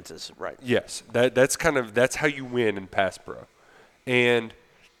 Defenses, right? Yes, that's how you win in pass pro. And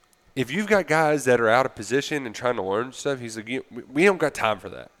if you've got guys that are out of position and trying to learn stuff, he's like, we don't got time for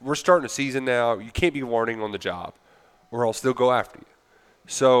that. We're starting a season now. You can't be learning on the job, or else they'll go after you.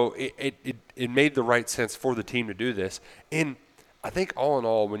 So it made the right sense for the team to do this. And I think all in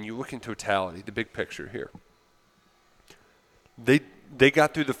all, when you look in totality, the big picture here, they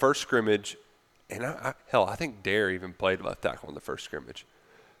got through the first scrimmage, and I think Dare even played left tackle in the first scrimmage.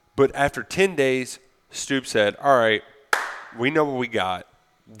 But after 10 days, Stoops said, all right, we know what we got.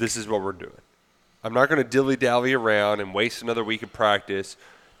 This is what we're doing. I'm not going to dilly-dally around and waste another week of practice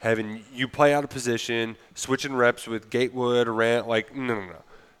having you play out of position, switching reps with Gatewood around. Like, no.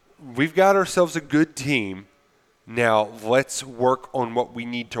 We've got ourselves a good team. Now let's work on what we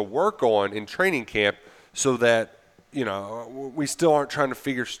need to work on in training camp so that, we still aren't trying to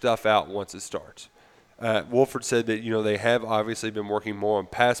figure stuff out once it starts. Wolford said that, they have obviously been working more on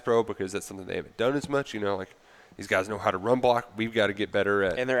pass pro because that's something they haven't done as much, These guys know how to run block. We've got to get better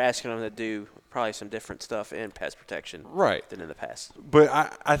at. And they're asking them to do probably some different stuff in pass protection than in the past. But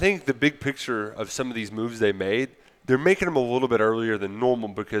I think the big picture of some of these moves they made, they're making them a little bit earlier than normal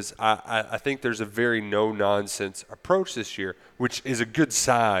because I think there's a very no-nonsense approach this year, which is a good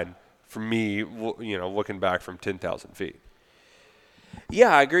sign for me, looking back from 10,000 feet.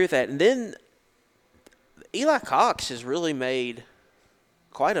 Yeah, I agree with that. And then Eli Cox has really made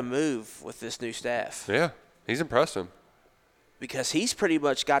quite a move with this new staff. Yeah. He's impressed him. Because he's pretty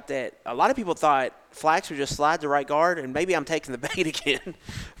much got that. A lot of people thought Flax would just slide to right guard, and maybe I'm taking the bait again.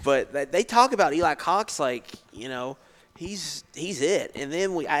 But they talk about Eli Cox like, he's it. And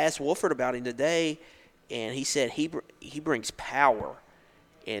then I asked Wolford about him today, and he said he brings power.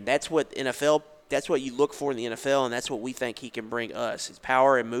 And that's what you look for in the NFL, and that's what we think he can bring us. It's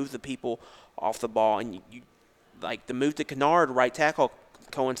power and move the people off the ball. And you like the move to Kennard, right tackle,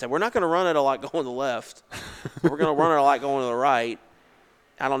 Cohen said, we're not going to run it a lot going to the left. We're going to run it a lot going to the right.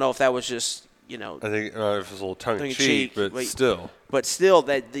 I don't know if that was just, I think it was a little tongue-in-cheek, but still. But still,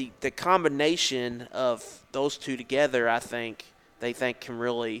 that the combination of those two together, I think, they think can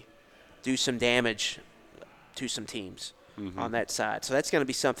really do some damage to some teams on that side. So that's going to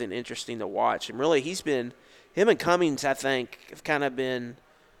be something interesting to watch. And really, him and Cummings, I think, have kind of been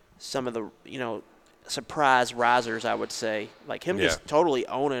some of the, surprise risers, I would say. Like him just totally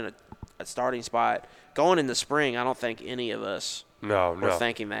owning a starting spot. Going in the spring, I don't think any of us were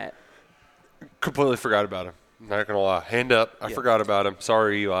thinking that. Completely forgot about him. Not going to lie. Hand up. I forgot about him.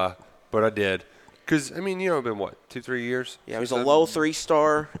 Sorry, Eli. but I did. Because, I mean, it's been, 2-3 years? Yeah, he was a low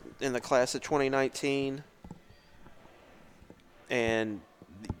 3-star in the class of 2019. And,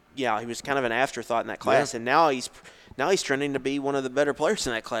 yeah, he was kind of an afterthought in that class. Yeah. And now he's trending to be one of the better players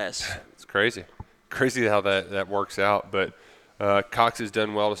in that class. It's crazy. Crazy how that works out. But Cox has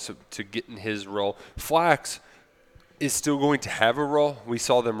done well to get in his role. Flax is still going to have a role. We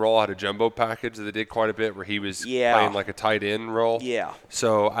saw them roll out a jumbo package that they did quite a bit where he was playing like a tight end role. Yeah.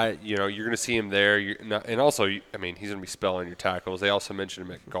 So, you're going to see him there. And also, he's going to be spelling your tackles. They also mentioned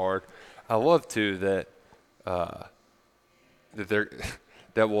him at guard. I love, too, that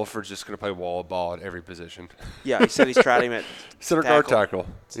that Wolford's just going to play wall ball at every position. Yeah, he said he's tried him at center guard tackle.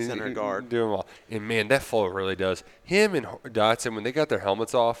 Center guard. Doing well. And, man, that flow really does. Him and Dotson, when they got their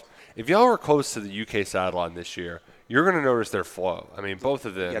helmets off, if y'all were close to the UK sideline this year, you're going to notice their flow. I mean, both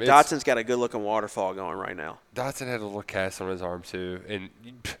of them. Yeah, Dotson's got a good-looking waterfall going right now. Dotson had a little cast on his arm, too, and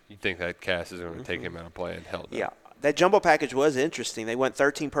you think that cast is going to take him out of play, and hell no. Yeah, that jumbo package was interesting. They went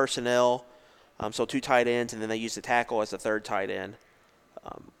 13 personnel, so 2 tight ends, and then they used the tackle as the 3rd tight end.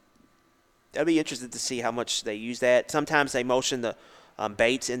 I'd be interested to see how much they use that. Sometimes they motion the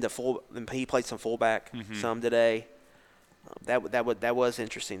Bates into full. He played some fullback some today. That was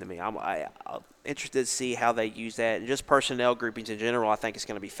interesting to me. I'm interested to see how they use that. And just personnel groupings in general, I think is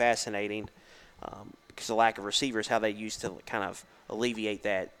going to be fascinating because the lack of receivers, how they used to kind of alleviate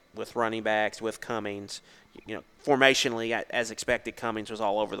that with running backs, with Cummings. Formationally, as expected, Cummings was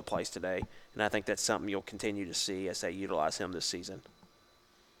all over the place today. And I think that's something you'll continue to see as they utilize him this season.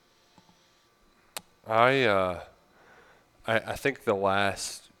 I think the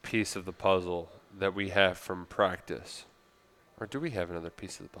last piece of the puzzle that we have from practice, or do we have another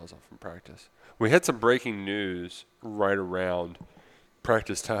piece of the puzzle from practice? We had some breaking news right around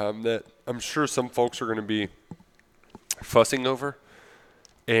practice time that I'm sure some folks are going to be fussing over,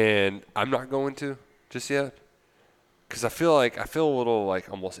 and I'm not going to just yet because I feel a little like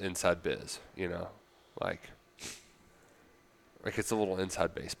almost inside biz, like it's a little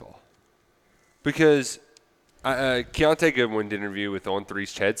inside baseball. Because Keontae Goodwin did an interview with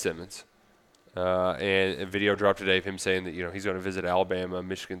On3's Chad Simmons, and a video dropped today of him saying that he's going to visit Alabama,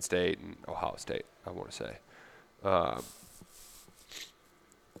 Michigan State, and Ohio State. I want to say,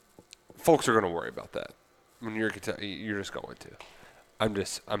 folks are going to worry about that when you're Kentucky. You're just going to.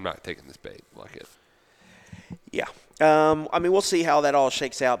 I'm not taking this bait like it. Yeah, I mean we'll see how that all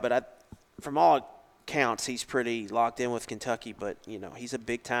shakes out, but from all counts, he's pretty locked in with Kentucky, but he's a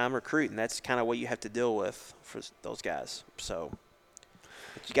big time recruit, and that's kind of what you have to deal with for those guys. So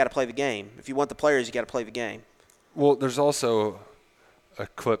you got to play the game. If you want the players, you got to play the game. Well, there's also a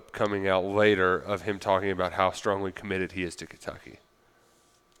clip coming out later of him talking about how strongly committed he is to Kentucky.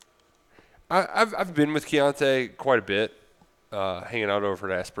 I've been with Keontae quite a bit, hanging out over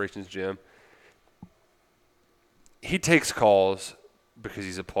at Aspirations Gym. He takes calls because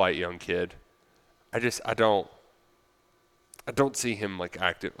he's a polite young kid. I don't see him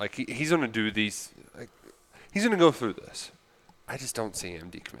active. He's going to do these. He's going to go through this. I just don't see him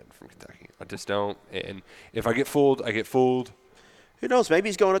decommitting from Kentucky. I just don't. And if I get fooled, I get fooled. Who knows? Maybe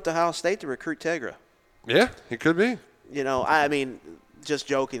he's going up to Ohio State to recruit Tegra. Yeah, he could be. I mean, just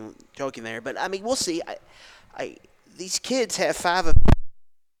joking there. But I mean, we'll see. These kids have 5 of.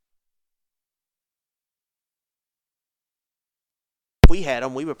 If we had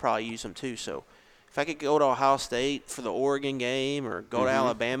them, we would probably use them too. So. If I could go to Ohio State for the Oregon game or go to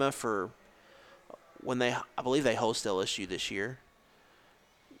Alabama for when I believe they host LSU this year,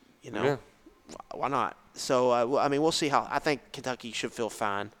 why not? So, I mean, we'll see how – I think Kentucky should feel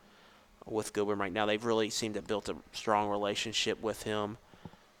fine with Goodwin right now. They've really seemed to have built a strong relationship with him.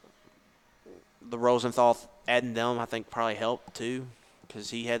 The Rosenthal adding them, I think, probably helped too because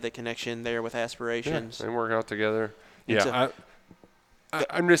he had the connection there with Aspirations. Yeah, they work out together.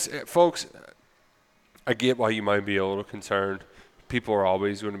 I'm just – folks – I get why you might be a little concerned. People are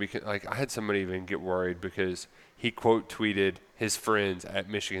always going to be I had somebody even get worried because he quote tweeted his friends at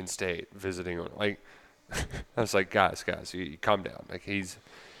Michigan State visiting. I was like, guys, you calm down. He's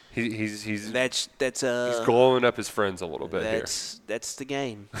glowing up his friends a little bit here. That's the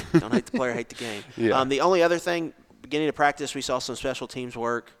game. Don't hate the player, hate the game. Yeah. The only other thing, beginning of practice, we saw some special teams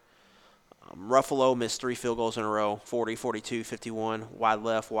work. Ruffalo missed 3 field goals in a row: 40, 42, 51, wide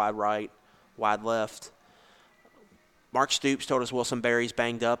left, wide right. Wide left. Mark Stoops told us Wilson Berry's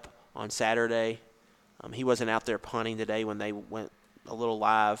banged up on Saturday. He wasn't out there punting today when they went a little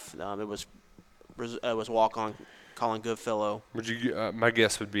live. It was walk-on Colin Goodfellow. Would you? My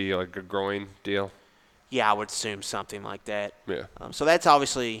guess would be like a groin deal. Yeah, I would assume something like that. Yeah. So that's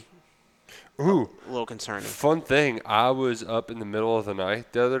obviously a little concerning. Fun thing, I was up in the middle of the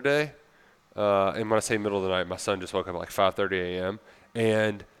night the other day and when I say middle of the night, my son just woke up at like 5:30 a.m.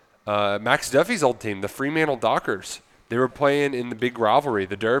 And Max Duffy's old team, the Fremantle Dockers, they were playing in the big rivalry,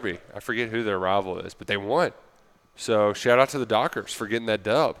 the Derby. I forget who their rival is, but they won. So shout out to the Dockers for getting that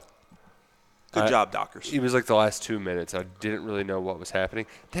dub. Good job, Dockers. It was like the last 2 minutes. I didn't really know what was happening.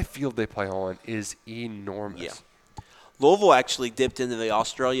 That field they play on is enormous. Yeah. Louisville actually dipped into the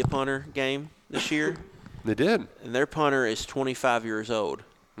Australia punter game this year. They did. And their punter is 25 years old.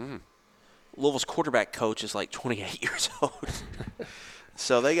 Louisville's quarterback coach is like 28 years old.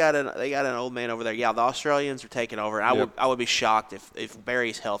 So they got an old man over there. Yeah, the Australians are taking over. I would be shocked if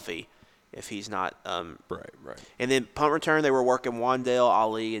Barry's healthy, if he's not. Right. And then punt return, they were working Wandale,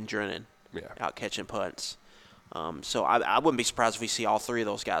 Ali, and Drennan out catching punts. So I wouldn't be surprised if we see all three of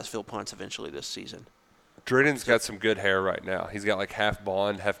those guys field punts eventually this season. Drennan's got some good hair right now. He's got like half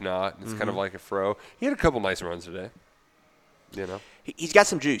blonde, half not. It's kind of like a fro. He had a couple nice runs today. You know, he's got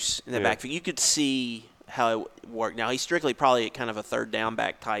some juice in the backfield. You could see how it worked. Now he's strictly probably kind of a third down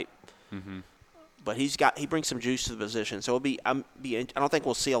back type, but he brings some juice to the position. So I don't think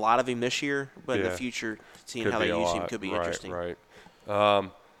we'll see a lot of him this year, but in the future, seeing how they use him could be interesting. Right.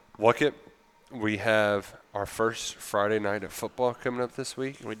 Look it, we have our first Friday night of football coming up this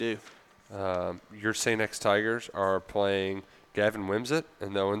week. We do. Your St. X Tigers are playing Gavin Wimsatt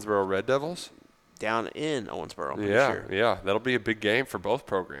and the Owensboro Red Devils. Down in Owensboro, I'm pretty sure. Yeah. That'll be a big game for both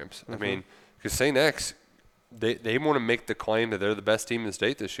programs. I mean, because St. X, they want to make the claim that they're the best team in the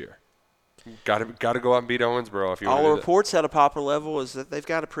state this year. Got to go out and beat Owensboro if you want to do that. All reports at a popular level is that they've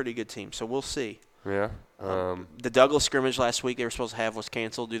got a pretty good team, so we'll see. Yeah. The Douglas scrimmage last week they were supposed to have was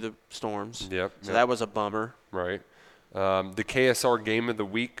canceled due to storms. So that was a bummer. Right. The KSR game of the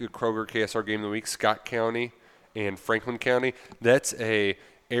week, the Kroger KSR game of the week, Scott County and Franklin County. That's a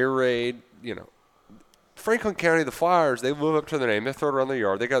air raid, Franklin County, the Flyers, they live up to their name. They throw it around the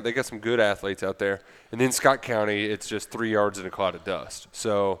yard. They got some good athletes out there. And then Scott County, it's just 3 yards in a cloud of dust.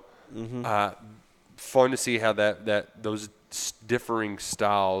 So fun to see how those differing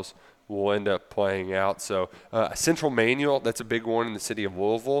styles will end up playing out. So Central Manual, that's a big one in the city of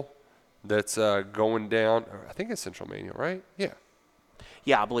Louisville. That's going down. I think it's Central Manual, right? Yeah.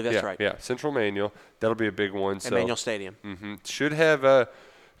 Yeah, I believe that's right. Yeah, Central Manual. That'll be a big one. At Manual Stadium. Should have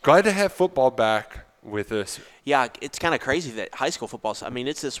glad to have football back with us. Yeah, it's kind of crazy that high school football. I mean,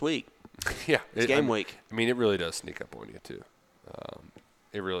 it's this week. It's game week. I mean, it really does sneak up on you too.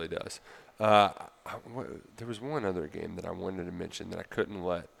 It really does. There was one other game that I wanted to mention that I couldn't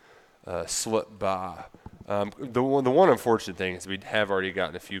let slip by. The one unfortunate thing is we have already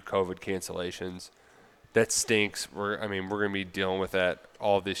gotten a few COVID cancellations. That stinks. We're going to be dealing with that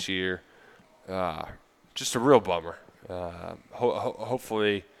all this year. Just a real bummer.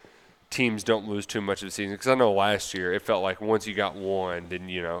 Hopefully teams don't lose too much of the season, because I know last year it felt like once you got one, then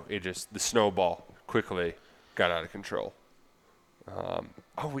the snowball quickly got out of control.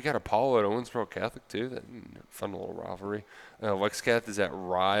 We got Apollo at Owensboro Catholic too. That fun little rivalry. Lexcath is at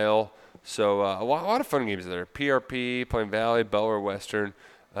Ryle, so a lot of fun games there. PRP, Plain Valley, Bellar Western,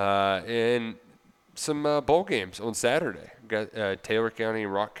 and some bowl games on Saturday. Got Taylor County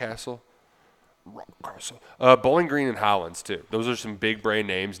and Rockcastle. Bowling Green and Highlands too. Those are some big brand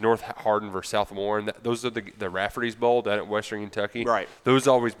names. North Hardin versus South Warren. Those are the Rafferty's Bowl down at Western Kentucky. Right. Those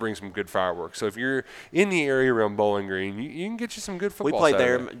always bring some good fireworks. So if you're in the area around Bowling Green, you can get you some good football. We played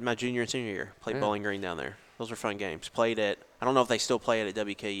Saturday. there my junior and senior year. Played Bowling Green down there. Those were fun games. Played at, I don't know if they still play it at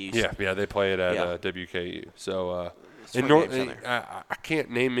WKU. Yeah, they play it at WKU. So I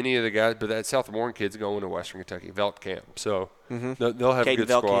can't name any of the guys, but that South Warren kid's going to Western Kentucky, Velk Camp. So they'll have a good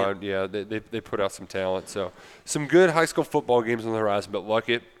squad. Yeah, they put out some talent. So some good high school football games on the horizon, but luck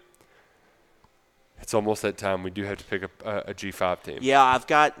it. It's almost that time. We do have to pick up a G5 team. Yeah, I've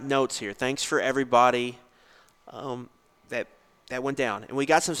got notes here. Thanks for everybody that went down. And we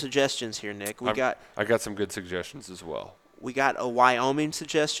got some suggestions here, Nick. I got some good suggestions as well. We got a Wyoming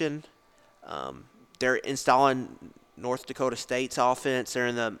suggestion. They're installing North Dakota State's offense. They're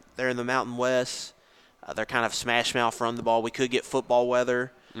in the Mountain West. They're kind of smash mouth run the ball. We could get football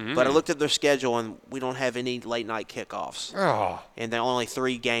weather. But I looked at their schedule, and we don't have any late-night kickoffs. Oh. And the only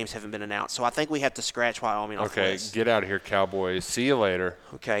 3 games haven't been announced. So I think we have to scratch Wyoming off the list. Okay, get out of here, Cowboys. See you later.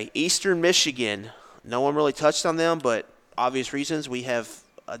 Okay, Eastern Michigan. No one really touched on them, but obvious reasons. We have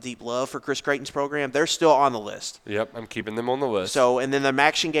a deep love for Chris Creighton's program. They're still on the list. Yep, I'm keeping them on the list. So, and then the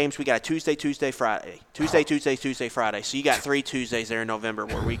action games, we got a Tuesday, Friday. Tuesday, Friday. So you got 3 Tuesdays there in November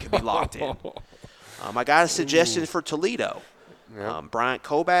where we could be locked in. I got a suggestion for Toledo. Yep. Bryant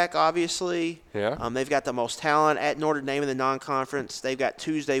Kobach, obviously. Yeah. They've got the most talent at Notre Dame in the non-conference. They've got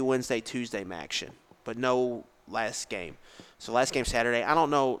Tuesday, Wednesday action, but no last game. So last game Saturday, I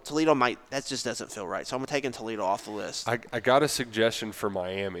don't know. Toledo that just doesn't feel right. So I'm taking Toledo off the list. I got a suggestion for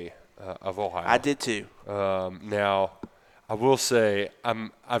Miami of Ohio. I did too. Now, I will say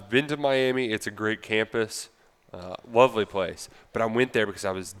I've been to Miami. It's a great campus, lovely place. But I went there because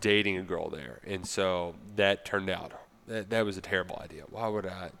I was dating a girl there, and so that turned out that was a terrible idea. Why would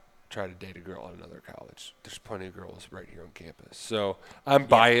I try to date a girl at another college? There's plenty of girls right here on campus. So I'm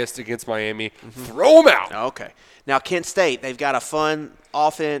biased against Miami. Throw them out. Okay. Now Kent State, they've got a fun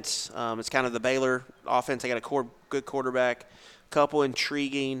offense. It's kind of the Baylor offense. They got a good quarterback, couple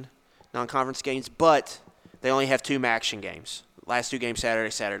intriguing non-conference games, but they only have 2 MACtion games. Last 2 games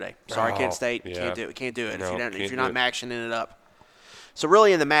Saturday. Sorry, Kent State, can't do it. No, if you're not MACtioning it up. So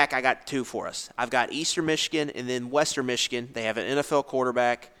really in the MAC, I got 2 for us. I've got Eastern Michigan and then Western Michigan. They have an NFL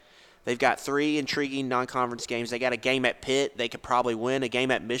quarterback. They've got 3 intriguing non-conference games. They got a game at Pitt they could probably win, a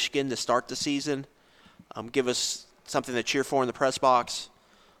game at Michigan to start the season. Give us something to cheer for in the press box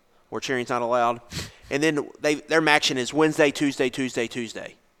where cheering's not allowed. And then their MACtion is Wednesday,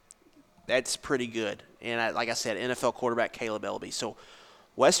 Tuesday. That's pretty good. And like I said, NFL quarterback Caleb Elby. So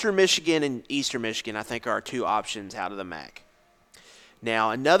Western Michigan and Eastern Michigan, I think, are our 2 options out of the MAC.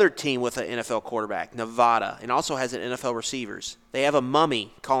 Now, another team with an NFL quarterback, Nevada, and also has an NFL receivers. They have a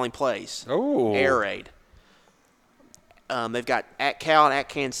mummy calling plays. Oh. Air Raid. They've got at Cal and at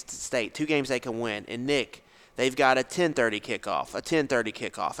Kansas State, 2 games they can win. And, Nick, they've got a 10:30 kickoff, a 10:30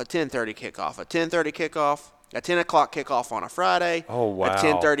 kickoff, a 10:30 kickoff, a 10:30 kickoff, a 10 o'clock kickoff on a Friday. Oh, wow. A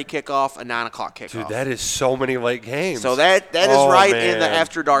 10:30 kickoff, a 9 o'clock kickoff. Dude, that is so many late games. So that is right in the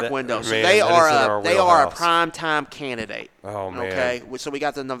after dark window. So they are a prime time candidate. Oh, man. Okay, so we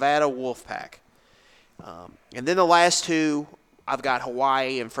got the Nevada Wolfpack, and then the last 2, I've got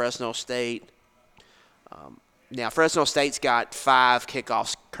Hawaii and Fresno State. Now Fresno State's got 5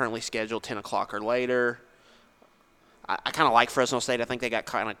 kickoffs currently scheduled, 10 o'clock or later. I kind of like Fresno State. I think they got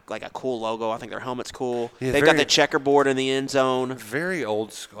kind of like a cool logo. I think their helmet's cool. Yeah, They've got the checkerboard in the end zone. Very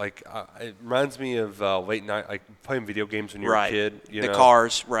old. It reminds me of late night, like playing video games when you were a kid. The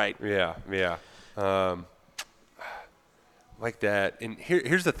cars, right. Yeah. Like that. And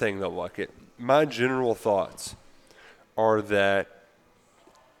here's the thing, though, Luckett. My general thoughts are that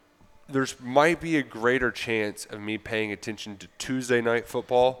there's might be a greater chance of me paying attention to Tuesday night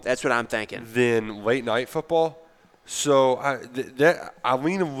football. That's what I'm thinking. Than late night football. So I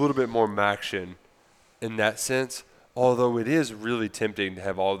lean a little bit more MACtion in that sense, although it is really tempting to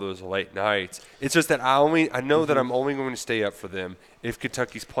have all those late nights. It's just that I know that I'm only going to stay up for them if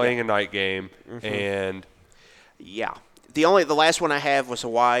Kentucky's playing a night game and yeah. The last one I have was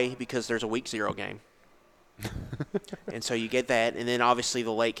Hawaii because there's a week 0 game. And so you get that, and then obviously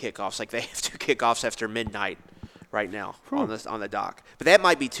the late kickoffs, like they have 2 kickoffs after midnight right now on the dock. But that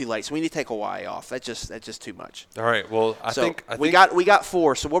might be too late, so we need to take Hawaii off. That's just too much. All right. Well, I think we got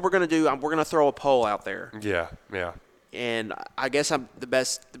 4. So what we're going to do, we're going to throw a poll out there. Yeah. And I guess the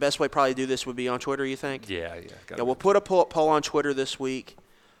best way probably to do this would be on Twitter, you think? Yeah. We'll put a poll on Twitter this week,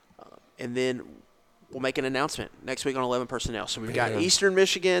 and then we'll make an announcement next week on 11 Personnel. So we've got Eastern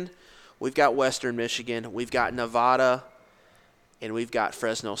Michigan, we've got Western Michigan, we've got Nevada, and we've got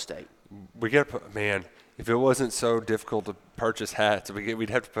Fresno State. We got to put, man, if it wasn't so difficult to purchase hats,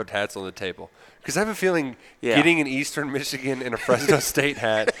 we'd have to put hats on the table. Because I have a feeling getting an Eastern Michigan and a Fresno State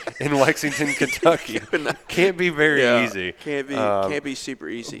hat in Lexington, Kentucky can't be very easy. Can't be super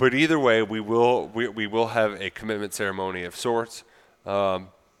easy. But either way, we will have a commitment ceremony of sorts.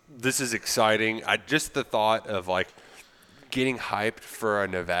 This is exciting. Just the thought of getting hyped for a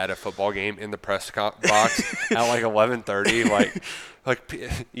Nevada football game in the press box at 11:30,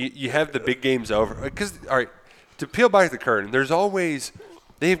 you have the big games over. Because all right, to peel back the curtain, there's always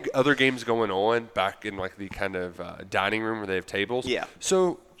they have other games going on back in the kind of dining room where they have tables. Yeah.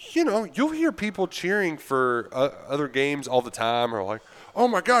 So you'll hear people cheering for other games all the time, or oh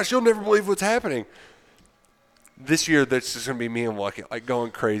my gosh, you'll never believe what's happening. This year, that's just going to be me and Luckett, going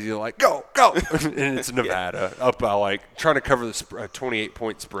crazy, go, and it's Nevada up by, trying to cover the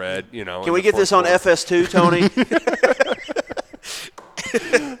 28-point spread, Can we get this on FS2, Tony?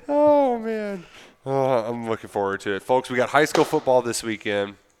 Oh, man. Oh, I'm looking forward to it. Folks, we got high school football this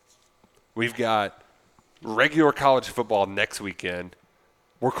weekend. We've got regular college football next weekend.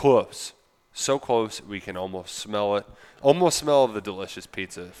 We're close. So close, we can almost smell it. Almost smell the delicious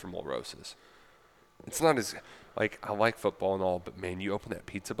pizza from Old Rosa's. It's not as... I like football and all, but, man, you open that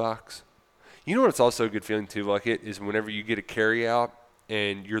pizza box. You know what it's also a good feeling, too, Luckett, is whenever you get a carry-out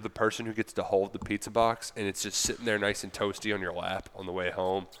and you're the person who gets to hold the pizza box and it's just sitting there nice and toasty on your lap on the way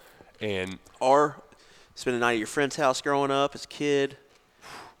home. Or spend a night at your friend's house growing up as a kid.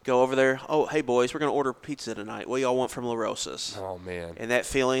 Go over there. Oh, hey, boys, we're going to order pizza tonight. What do y'all want from La Rosa's? Oh, man. And that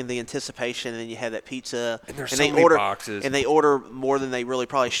feeling, the anticipation, and then you have that pizza. And there's and so they many order, boxes. And they order more than they really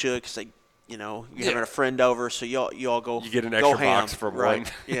probably should because you're having a friend over, so you all go. You get an extra box for right?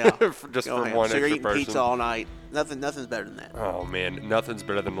 one. Yeah, just go for ham. one so extra you're eating person. pizza all night. Nothing's better than that. Oh man, nothing's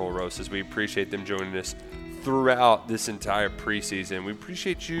better than La Rosa's. We appreciate them joining us throughout this entire preseason. We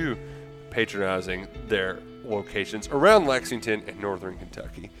appreciate you patronizing their locations around Lexington and Northern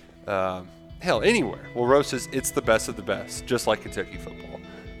Kentucky. Hell, anywhere. La Rosa's, it's the best of the best, just like Kentucky football.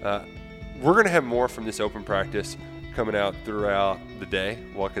 We're going to have more from this open practice coming out throughout the day.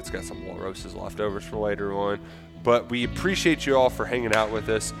 Luckett's got some La Rosa's leftovers for later on. But we appreciate you all for hanging out with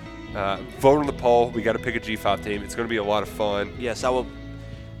us. Vote on the poll. We got to pick a G5 team. It's going to be a lot of fun. Yes, I will.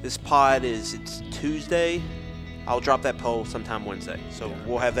 This pod it's Tuesday. I'll drop that poll sometime Wednesday. So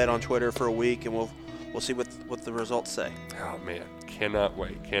we'll have that on Twitter for a week, and we'll see what the results say. Oh, man. Cannot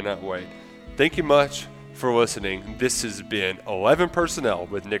wait. Cannot wait. Thank you much for listening. This has been 11 Personnel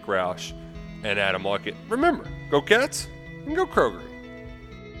with Nick Roush and Adam Luckett. Remember, go Cats and go Kroger.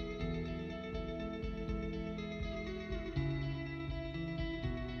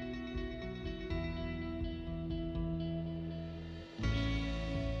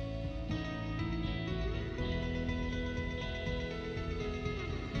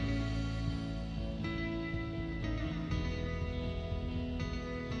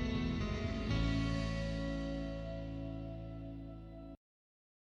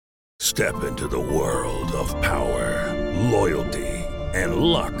 Step into the world of power, loyalty, and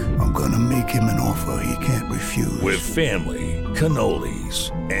luck. I'm gonna make him an offer he can't refuse. With family,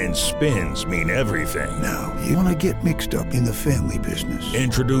 cannolis, and spins mean everything. Now, you wanna get mixed up in the family business.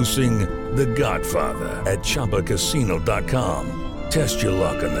 Introducing The Godfather at ChumbaCasino.com. Test your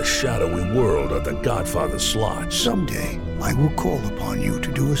luck in the shadowy world of The Godfather slot. Someday, I will call upon you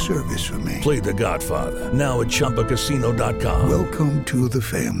to do a service for me. Play The Godfather, now at ChumbaCasino.com. Welcome to the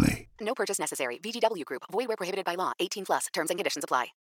family. No purchase necessary. VGW Group. Void where prohibited by law. 18+. Terms and conditions apply.